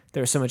there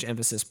was so much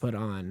emphasis put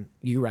on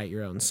you write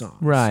your own songs.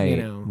 Right, You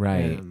know?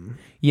 right.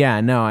 Yeah,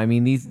 no, I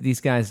mean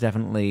these guys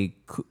definitely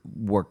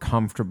were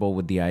comfortable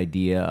with the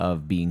idea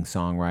of being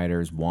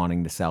songwriters,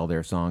 wanting to sell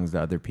their songs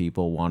to other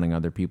people, wanting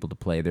other people to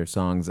play their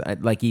songs.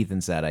 Like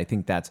Ethan said, I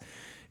think that's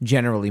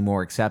generally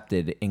more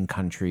accepted in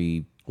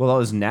country. Well, it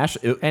was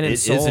Nashville. And in it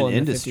is soul an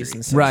in the industry. 50s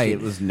and 60s. Right.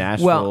 It was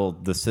Nashville, Well,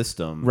 the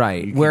system.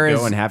 Right. You could Whereas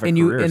go and have a and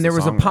career as there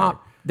was a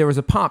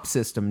songwriter. pop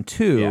system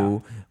too,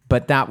 Yeah.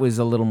 but that was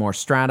a little more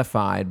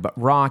stratified. But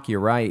rock, you're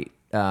right,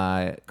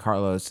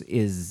 Carlos,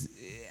 is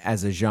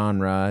as a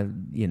genre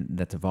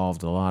that's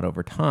evolved a lot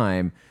over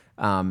time.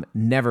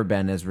 Never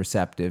been as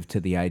receptive to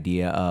the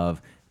idea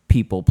of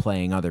people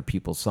playing other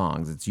people's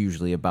songs. It's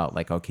usually about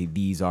like, okay,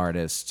 these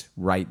artists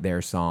write their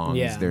songs.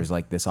 Yeah. There's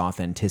like this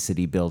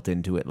authenticity built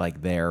into it,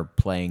 like they're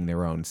playing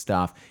their own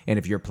stuff. And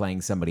if you're playing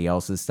somebody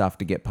else's stuff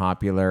to get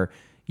popular,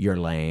 you're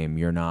lame.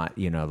 You're not,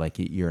 like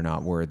you're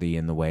not worthy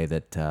in the way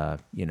that a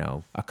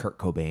Kurt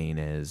Cobain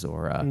is,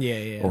 or a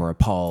or a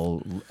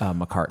Paul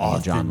McCartney, or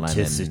John Lennon.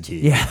 Authenticity.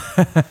 Yeah,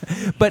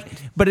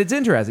 but it's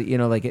interesting,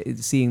 like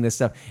seeing this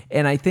stuff,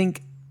 and I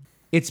think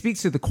it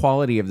speaks to the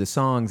quality of the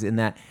songs in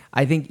that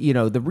I think,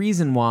 the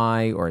reason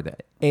why, or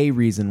a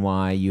reason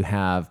why you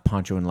have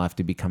Poncho and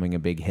Lefty becoming a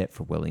big hit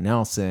for Willie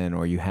Nelson,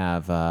 or you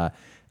have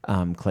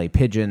Clay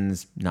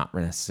Pigeons not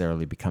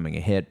necessarily becoming a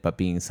hit, but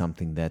being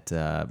something that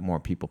more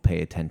people pay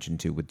attention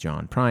to with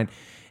John Prine.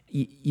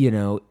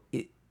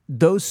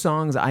 Those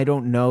songs, I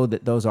don't know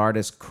that those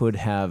artists could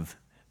have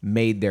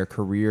made their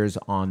careers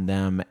on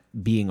them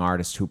being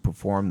artists who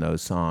perform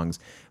those songs,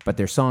 but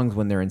they're songs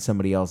when they're in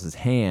somebody else's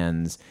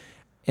hands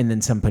and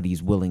then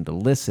somebody's willing to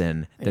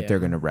listen that they're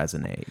going to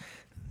resonate.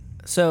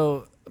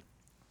 So,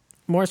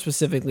 more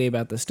specifically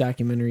about this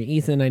documentary,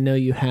 Ethan, I know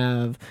you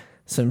have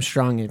some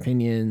strong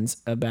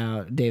opinions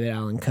about David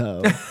Allan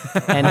Coe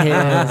and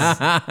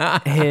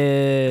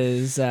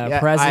his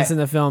presence in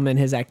the film and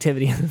his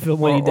activity in the film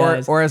when he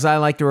does. Or as I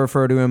like to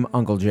refer to him,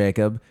 Uncle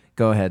Jacob.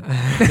 Go ahead.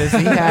 Does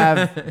he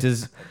have?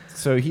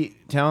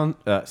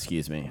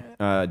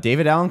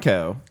 David Allan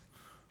Coe,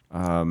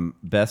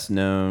 best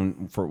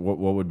known for what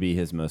would be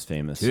his most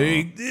famous song?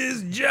 Take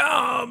this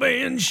job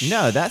and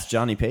No, that's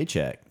Johnny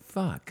Paycheck.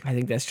 fuck. I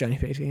think that's Johnny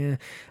Page. Yeah.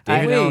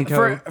 David Allan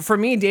Coe. For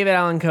me, David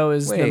Allan Coe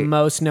is the Wait.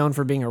 most known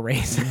for being a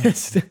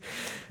racist.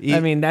 I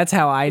mean, that's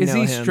how I Is know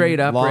he him. straight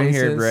up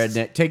Long-haired racist?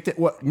 redneck. Take the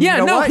what? Yeah, you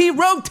know no, what? he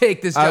wrote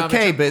 "Take This Job."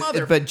 Okay, and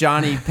Shut- but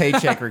Johnny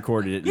Paycheck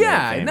recorded it. and made it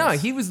yeah, famous. no,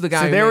 he was the guy.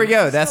 So who there we made-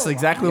 go. That's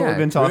exactly what we've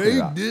been talking Take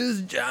about.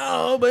 this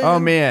job. Oh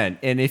man!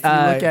 And if you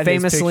look at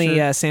famously his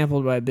picture,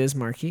 sampled by Biz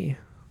Markie.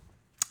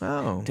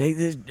 Oh, Take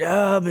this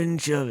job and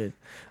shove it.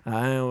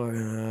 I ain't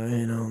working on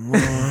it no more.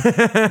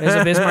 There's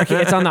a Biz Markie.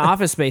 It's on the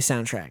Office Space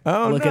soundtrack.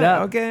 Oh, look no. it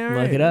up. Okay, all Look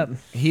right. it up.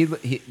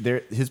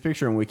 his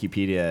picture on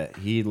Wikipedia,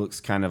 he looks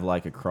kind of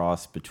like a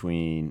cross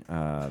between,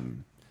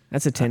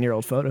 That's a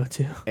 10-year-old photo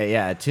too. a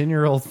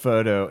 10-year-old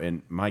photo,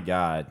 and my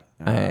God,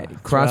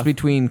 cross rough.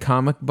 between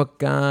comic book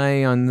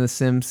guy on The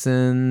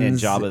Simpsons and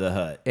Jabba the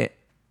Hutt. Eh.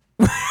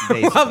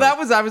 Basically. Well,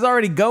 I was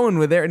already going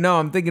with there. No,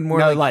 I'm thinking more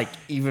no, like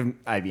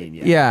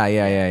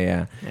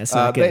yeah. That's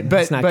not good.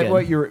 But It's not but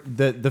good.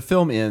 what the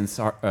film ends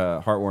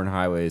Heartworn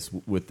Highways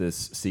with this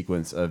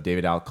sequence of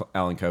David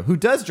Allan Coe, who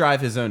does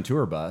drive his own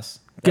tour bus.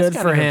 That's Good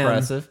kind for of him.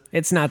 Impressive.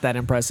 It's not that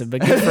impressive, but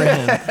good for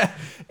him.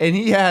 And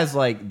he has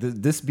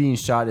this being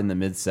shot in the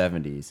mid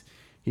 70s.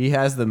 He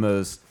has the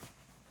most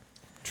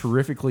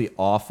terrifically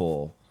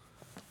awful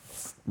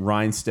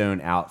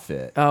rhinestone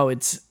outfit. Oh,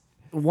 it's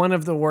one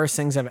of the worst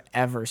things I've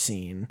ever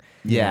seen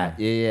Yeah.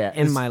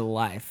 in my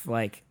life.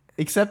 Like,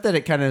 Except that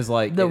it kind of is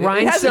like The it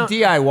has a rhinestone-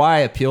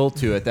 DIY appeal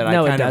to it that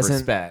no, I it kind of doesn't.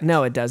 respect.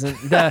 No, it doesn't.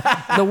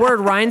 The word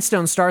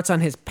rhinestone starts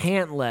on his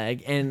pant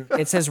leg, and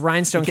it says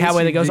rhinestone In case cowboy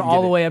you that goes didn't all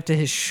get the it. way up to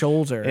his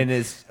shoulder. And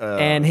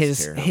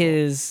his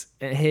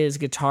his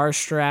guitar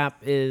strap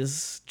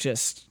is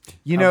just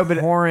but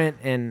abhorrent,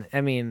 and I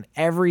mean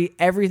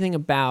everything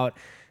about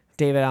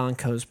David Allan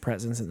Coe's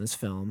presence in this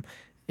film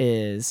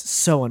is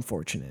so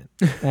unfortunate.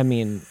 I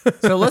mean,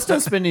 So let's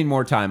not spend any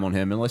more time on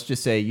him, and let's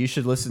just say you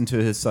should listen to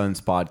his son's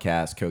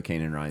podcast,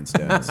 Cocaine and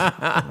Rhinestones,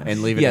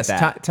 and leave it yes, at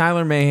that.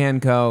 Tyler Mahan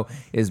Co.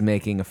 is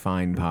making a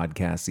fine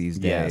podcast these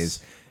days.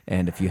 Yes.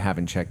 And if you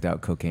haven't checked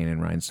out Cocaine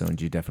and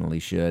Rhinestones, you definitely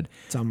should.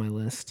 it's on my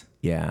list.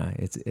 Yeah,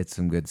 it's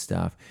some good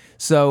stuff.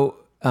 So,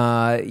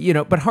 but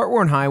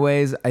Heartworn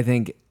Highways, I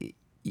think,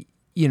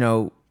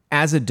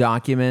 as a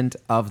document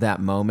of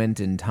that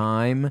moment in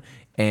time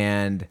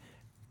and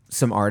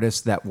some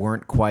artists that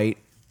weren't quite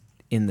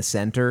in the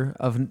center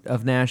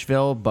of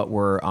Nashville, but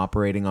were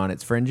operating on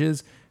its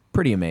fringes.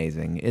 Pretty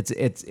amazing.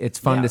 It's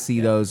fun to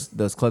see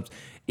those clips.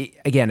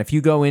 Again, if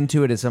you go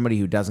into it as somebody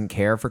who doesn't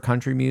care for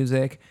country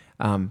music,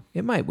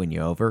 it might win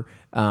you over.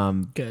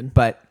 Good.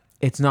 But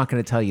it's not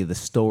going to tell you the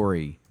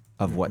story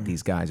of what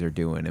these guys are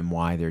doing and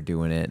why they're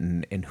doing it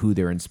and who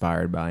they're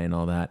inspired by and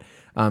all that.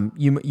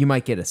 You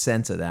might get a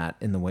sense of that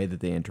in the way that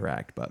they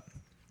interact, but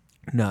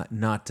not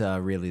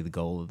really the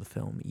goal of the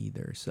film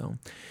either. So,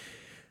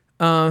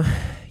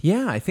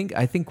 I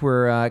think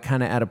we're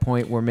kind of at a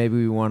point where maybe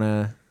we want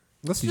to.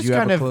 Did you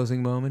have a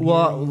closing moment?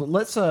 Well,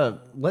 here?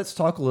 let's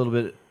talk a little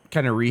bit,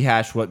 kind of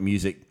rehash what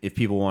music, if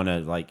people want to,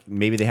 like,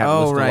 maybe they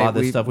haven't listened to a lot of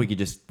this stuff, we could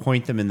just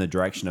point them in the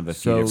direction of a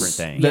few different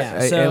things.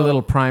 A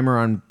little primer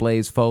on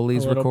Blaze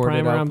Foley's recorded output. A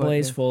little primer on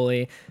Blaze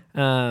Foley.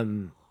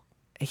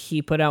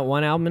 He put out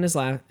one album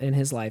in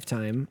his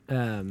lifetime.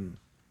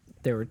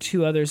 There were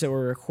two others that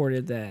were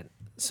recorded that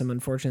some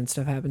unfortunate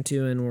stuff happened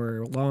to and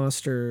were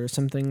lost or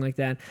something like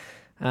that.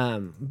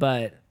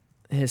 But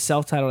his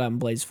self-titled album,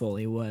 Blaze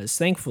Foley, was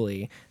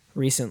thankfully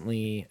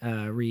recently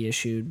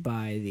reissued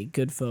by the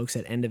good folks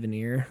at End of an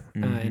Ear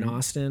in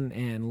Austin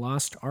and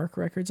Lost Ark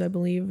Records, I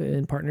believe,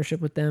 in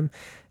partnership with them.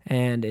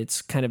 And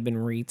it's kind of been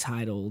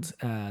retitled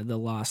the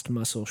Lost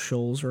Muscle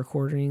Shoals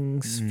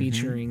recordings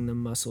featuring the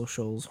Muscle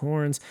Shoals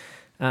horns.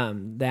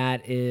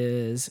 That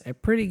is a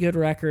pretty good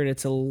record.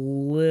 It's a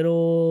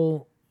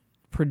little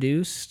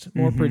produced,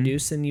 more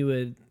produced than you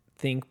would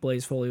think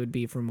Blaze Foley would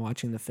be from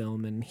watching the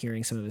film and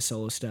hearing some of his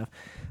solo stuff.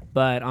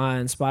 But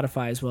on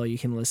Spotify as well, you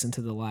can listen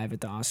to the Live at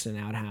the Austin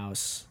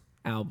Outhouse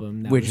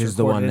album, that which was is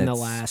the one in that's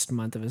the last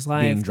month of his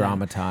life, being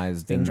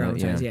dramatized.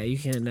 Yeah, you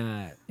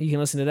can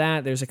listen to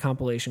that. There's a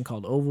compilation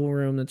called Oval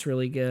Room that's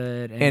really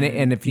good.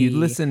 And if you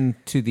listen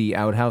to the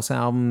Outhouse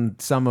album,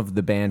 some of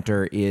the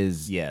banter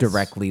is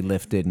directly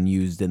lifted and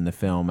used in the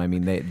film. I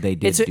mean, they did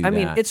do that. I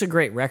mean, it's a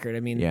great record.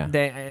 I mean,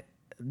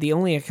 the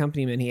only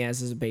accompaniment he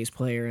has is a bass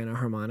player and a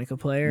harmonica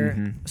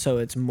player, so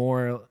it's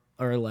more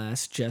or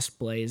less just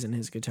Blaze and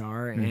his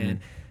guitar. And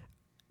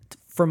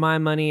for my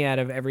money, out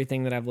of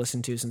everything that I've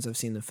listened to since I've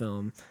seen the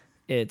film,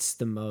 it's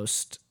the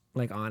most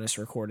like honest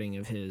recording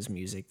of his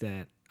music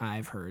that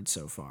I've heard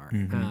so far.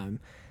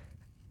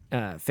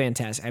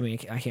 Fantastic. I mean,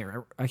 I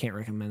can't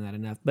recommend that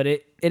enough. But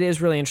it is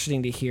really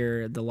interesting to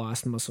hear the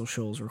Lost Muscle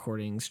Shoals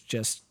recordings,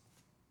 just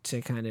to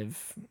kind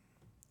of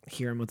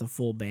hear them with a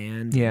full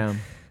band. Yeah.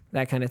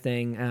 That kind of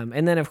thing.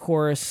 And then, of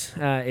course,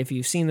 if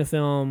you've seen the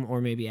film,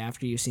 or maybe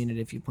after you've seen it,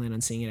 if you plan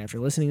on seeing it after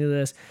listening to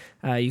this,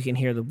 you can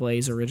hear the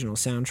Blaze original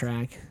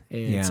soundtrack.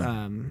 It's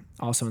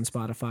also on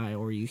Spotify,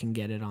 or you can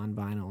get it on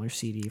vinyl or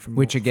CD from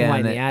which, again, Light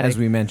in the Attic. As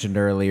we mentioned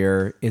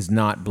earlier, is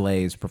not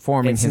Blaze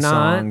performing his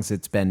songs.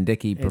 It's Ben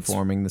Dickey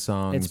performing the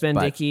songs. It's Ben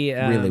Dickey.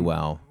 Really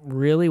well.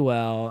 Really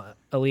well.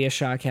 Aaliyah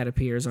Shawkat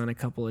appears on a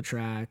couple of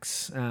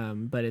tracks,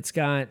 but it's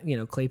got,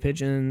 Clay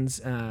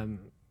Pigeons,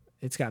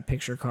 it's got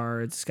Picture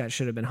Cards. It's got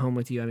Should Have Been Home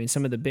With You. I mean,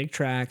 some of the big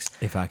tracks.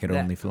 If I Could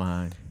Only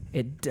Fly.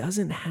 It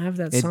doesn't have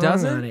that song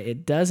on it.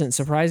 It doesn't,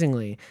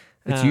 surprisingly.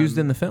 It's used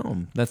in the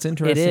film. That's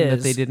interesting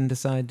that they didn't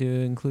decide to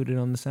include it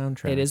on the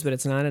soundtrack. It is, but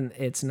it's not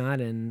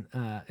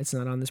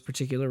on this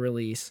particular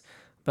release.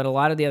 But a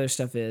lot of the other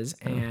stuff is,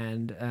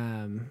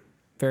 and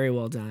very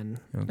well done.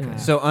 Okay.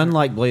 So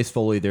unlike Blaze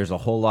Foley, there's a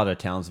whole lot of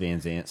Townes Van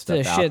Zandt stuff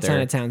out there. There's a shit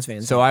ton of Townes Van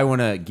Zandt. So I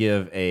want to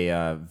give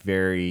a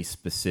very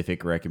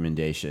specific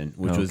recommendation,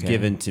 which was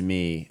given to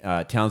me.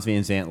 Townes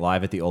Van Zandt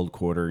live at the Old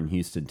Quarter in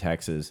Houston,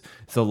 Texas.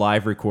 It's a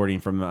live recording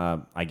from,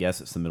 I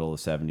guess it's the middle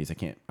of the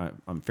 70s.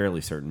 I'm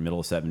fairly certain,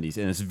 middle of 70s.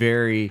 And it's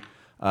very,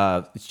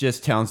 it's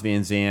just Townes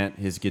Van Zandt,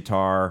 his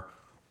guitar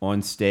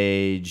on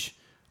stage.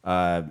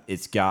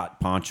 It's got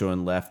Poncho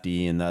and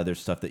Lefty and the other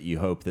stuff that you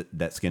hope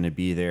that's going to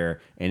be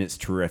there, and it's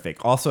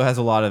terrific. Also has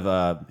a lot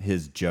of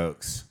his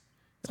jokes,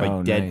 like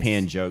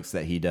deadpan jokes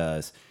that he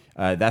does.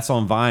 That's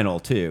on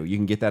vinyl too. You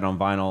can get that on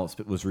vinyl.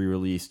 It was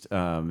re-released,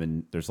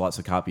 and there's lots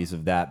of copies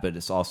of that. But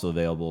it's also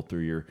available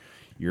through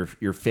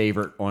your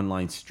favorite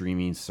online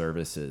streaming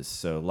services.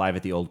 So Live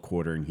at the Old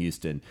Quarter in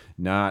Houston.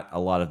 Not a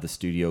lot of the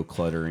studio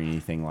clutter or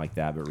anything like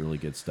that, but really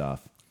good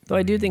stuff. Though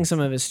I do think some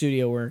of his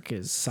studio work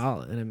is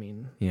solid. I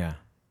mean, yeah.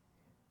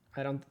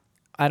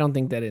 I don't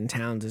think that in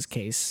Townes'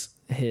 case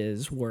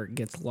his work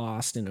gets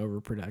lost in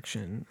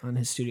overproduction on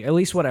his studio. At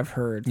least what I've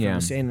heard from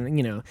him.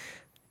 And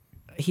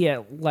he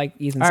had, like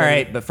Ethan said. All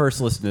right, but first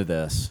listen to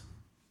this.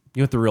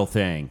 You want the real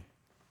thing.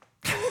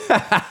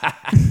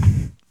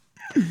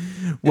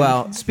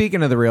 Well,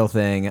 speaking of the real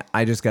thing,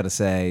 I just got to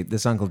say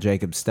this Uncle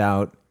Jacob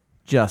Stout,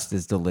 just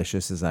as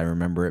delicious as I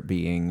remember it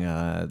being,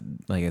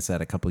 like I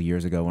said, a couple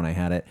years ago when I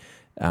had it.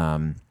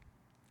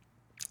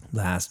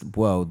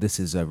 This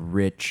is a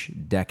rich,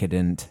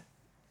 decadent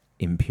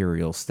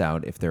imperial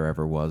stout, if there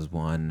ever was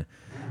one.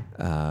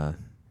 What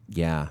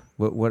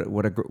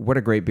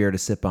a great beer to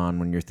sip on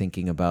when you're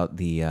thinking about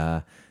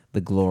the the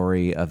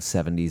glory of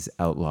 70s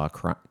outlaw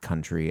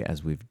country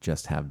as we've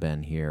just have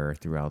been here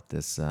throughout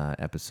this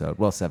episode.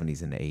 Well,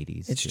 70s and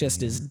 80s. It's too,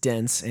 just yeah. as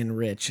dense and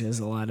rich as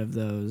a lot of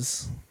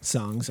those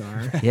songs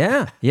are.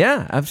 Yeah,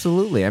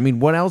 absolutely. I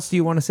mean, what else do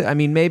you want to say? I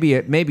mean,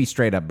 maybe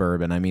straight up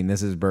bourbon. I mean,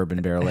 this is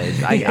bourbon barrel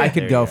aged. I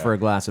could go for a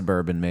glass of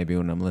bourbon maybe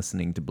when I'm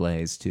listening to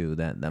Blaze too.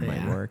 That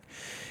might work.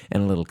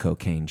 And a little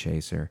cocaine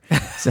chaser.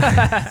 So,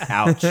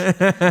 Ouch.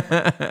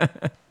 I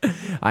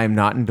am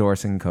not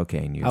endorsing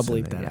cocaine use. I'll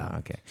bleep that out.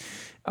 Okay.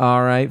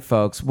 All right,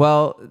 folks.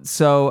 Well,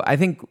 so I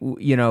think,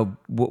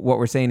 what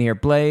we're saying here,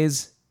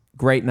 Blaze,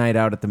 great night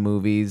out at the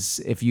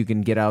movies. If you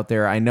can get out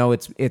there, I know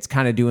it's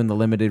kind of doing the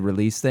limited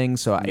release thing,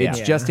 so it's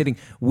just hitting.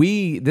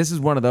 This is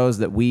one of those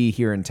that we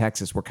here in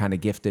Texas were kind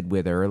of gifted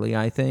with early,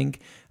 I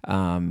think.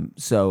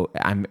 So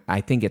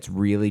I think it's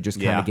really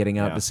just kind of getting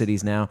out to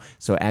cities now.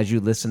 So as you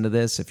listen to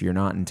this, if you're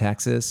not in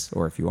Texas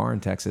or if you are in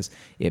Texas,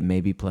 it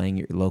may be playing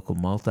your local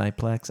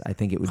multiplex. I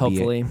think it would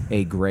Hopefully. be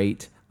a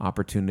great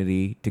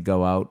opportunity to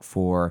go out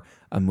for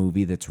a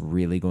movie that's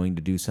really going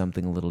to do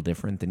something a little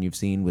different than you've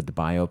seen with the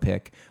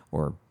biopic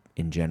or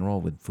in general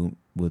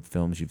with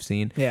films you've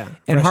seen. Yeah.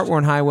 And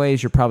Heartworn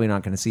Highways, you're probably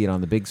not going to see it on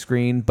the big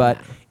screen, but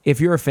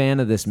if you're a fan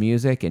of this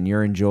music and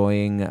you're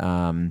enjoying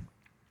and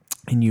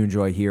you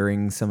enjoy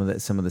hearing some of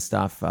the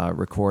stuff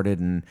recorded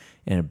in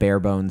a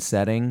bare bones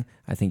setting,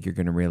 I think you're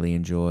going to really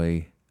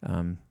enjoy.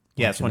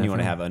 It's one you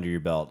want to have under your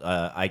belt.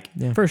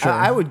 For sure.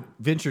 I would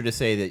venture to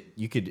say that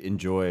you could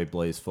enjoy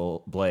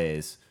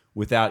Blaze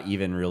without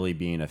even really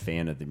being a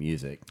fan of the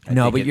music.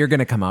 You're going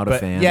to come out a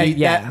fan.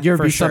 There'd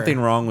for be sure. something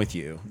wrong with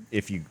you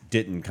if you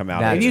didn't come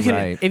out. That's of it.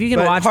 right. If you can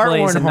But watch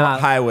Blaze and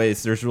not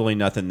Highways, there's really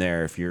nothing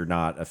there if you're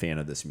not a fan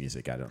of this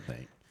music, I don't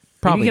think.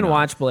 Probably if you can not.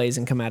 watch Blaze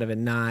and come out of it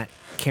not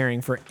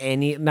caring for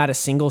not a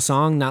single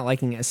song, not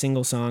liking a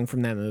single song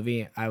from that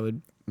movie, I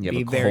would You have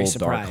be a very cold,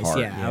 dark surprised.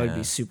 heart. I would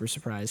be super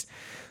surprised.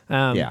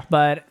 Yeah.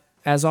 But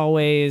as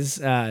always,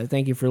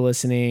 thank you for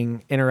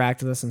listening.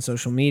 Interact with us on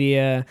social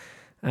media.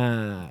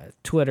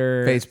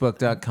 Twitter,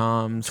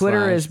 Facebook.com.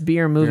 Twitter is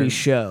Beer Movie Beer-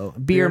 Show.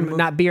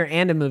 Not beer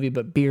and a movie,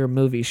 but Beer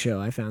Movie Show.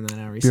 I found that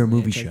out recently.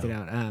 Movie I checked Show. it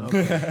out.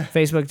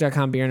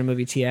 Facebook.com, Beer and a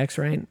Movie TX,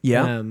 right?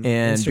 Yeah. And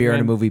Beer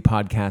and a Instagram. Movie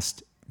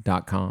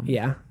Podcast.com.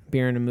 Yeah,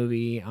 Beer and a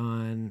Movie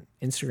on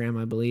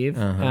Instagram, I believe.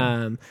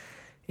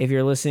 If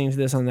you're listening to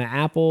this on the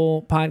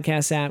Apple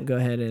Podcast app, go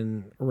ahead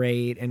and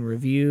rate and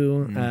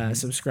review,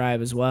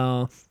 subscribe as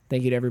well.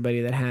 Thank you to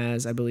everybody that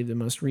has. I believe the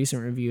most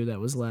recent review that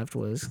was left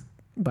was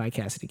by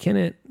Cassidy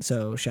Kinnett.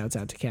 So shouts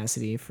out to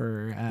Cassidy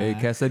for Hey,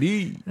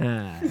 Cassidy.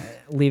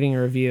 leaving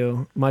a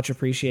review. Much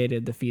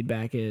appreciated. The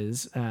feedback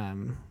is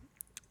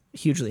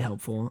hugely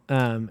helpful.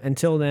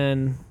 Until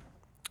then,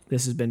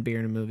 this has been Beer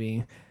and a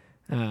Movie.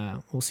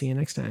 We'll see you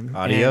next time.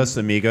 Adios,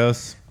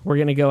 amigos. We're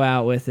going to go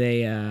out with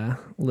a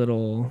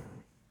little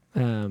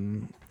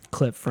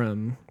clip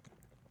from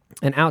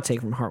an outtake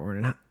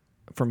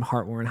from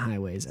Heartworn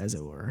Highways, as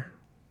it were.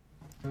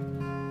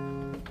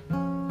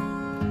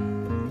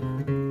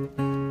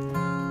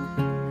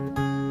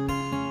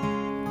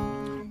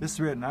 This is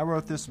written. I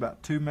wrote this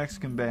about 2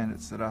 Mexican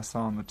bandits that I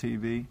saw on the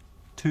TV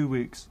 2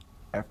 weeks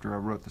after I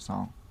wrote the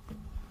song.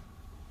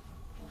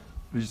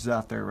 Which is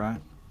out there,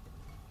 right?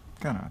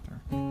 Kind of out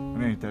there.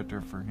 It ain't out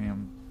there for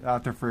him.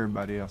 Out there for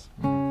everybody else.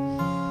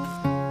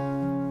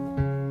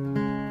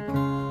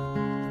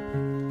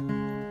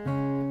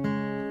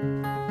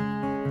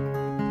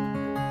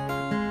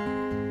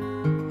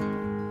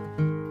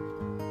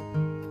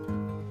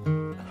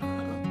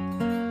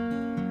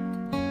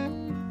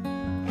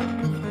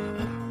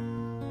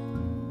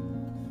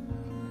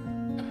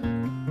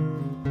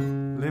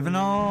 Living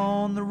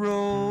on the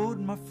road,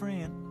 my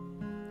friend,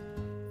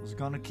 was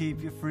gonna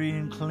keep you free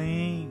and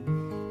clean.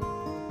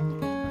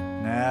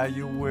 Now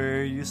you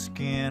wear your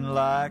skin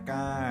like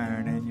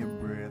iron and your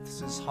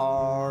breath's as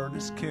hard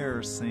as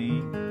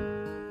kerosene.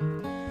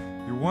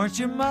 You weren't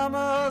your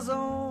mama's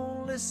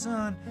only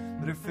son,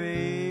 but her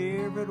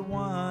favorite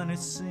one, it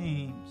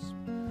seems.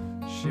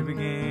 She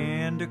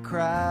began to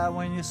cry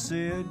when you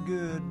said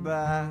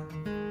goodbye.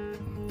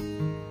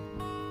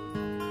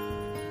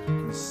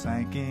 And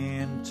sank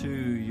into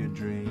your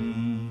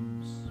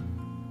dreams.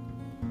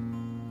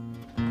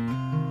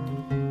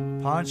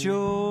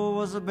 Pancho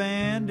was a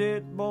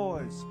bandit,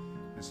 boys.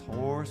 His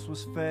horse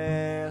was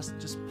fast,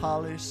 just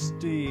polished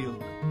steel.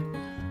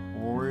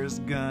 Wore his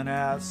gun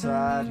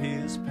outside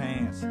his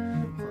pants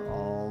for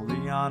all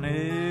the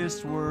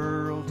honest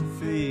world to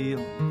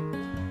feel.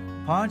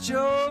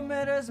 Pancho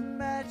met his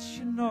match,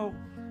 you know,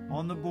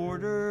 on the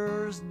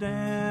borders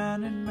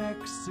down in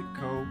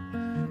Mexico,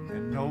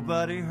 and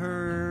nobody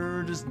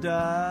heard his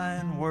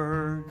dying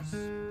words.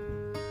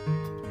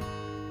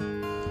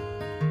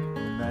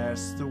 And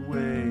that's the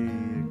way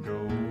it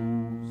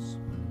goes.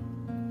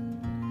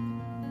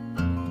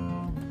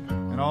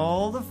 And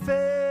all the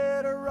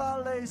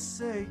federales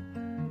say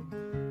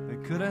they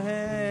could have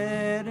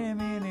had him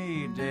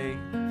any day.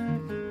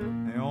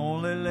 They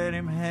only let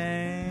him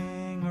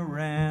hang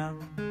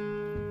around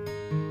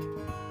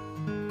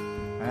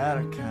out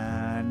of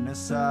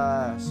kindness,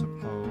 I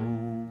suppose.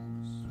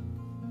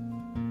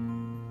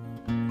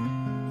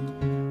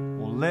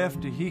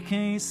 Lefty, he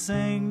can't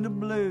sing the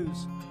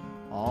blues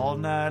all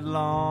night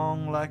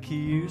long like he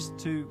used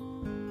to.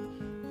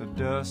 The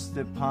dust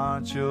that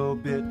Pancho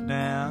bit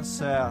down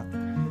south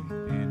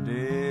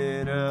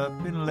ended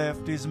up in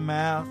Lefty's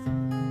mouth.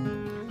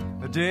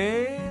 The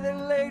day they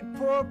laid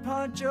poor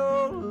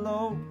Pancho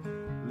low,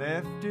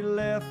 Lefty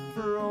left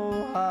for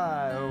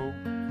Ohio,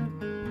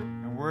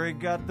 and where he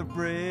got the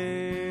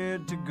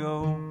bread to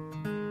go,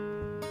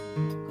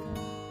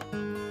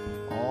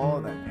 oh,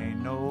 that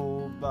ain't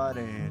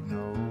nobody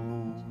knows.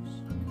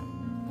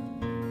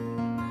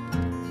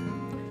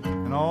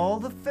 And all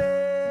the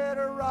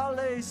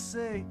federales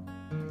say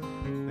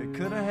they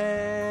could have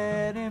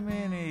had him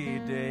any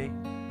day.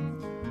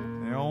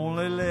 They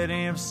only let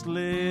him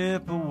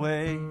slip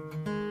away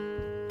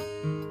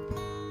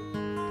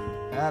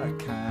out of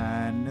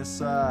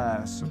kindness,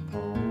 I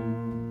suppose.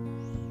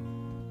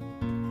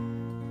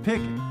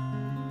 Pick it,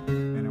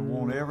 and it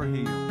won't ever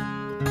heal.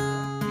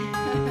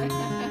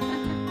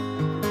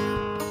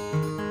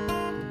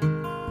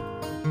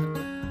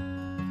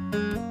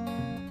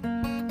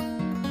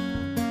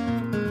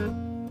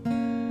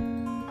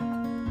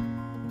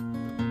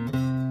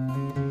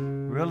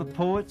 Well, the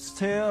poets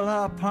tell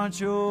how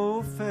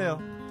Pancho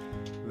fell.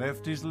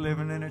 Lefty's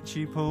living in a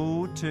cheap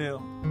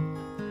hotel.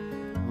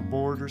 The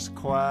border's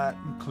quiet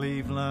and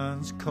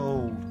Cleveland's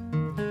cold.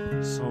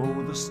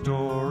 So the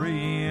story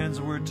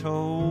ends, we're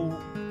told.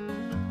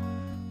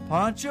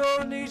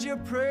 Pancho needs your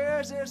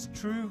prayers, it's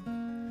true.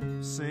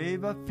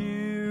 Save a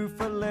few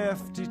for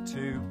Lefty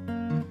too.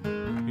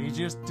 He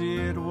just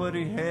did what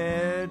he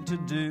had to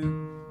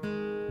do.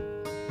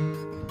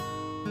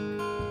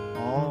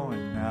 Oh,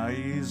 and now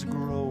he's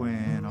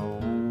growing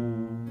old.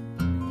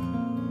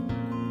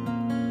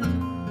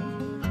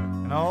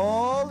 And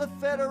all the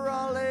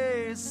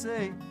federales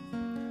say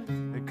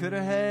they could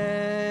have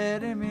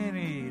had him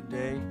any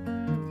day.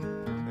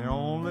 They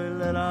only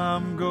let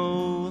him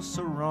go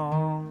so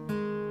wrong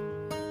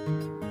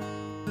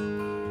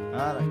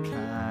out of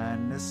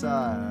kindness,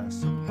 I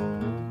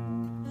suppose.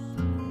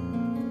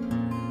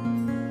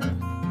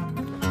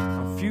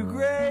 A few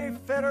great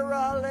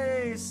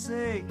federales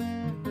say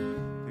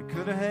they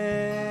could have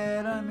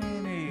had him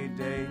any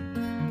day.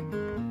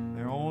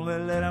 They only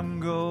let him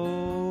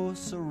go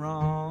so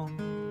wrong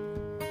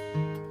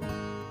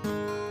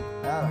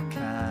out of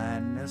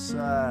kindness,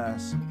 I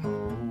suppose.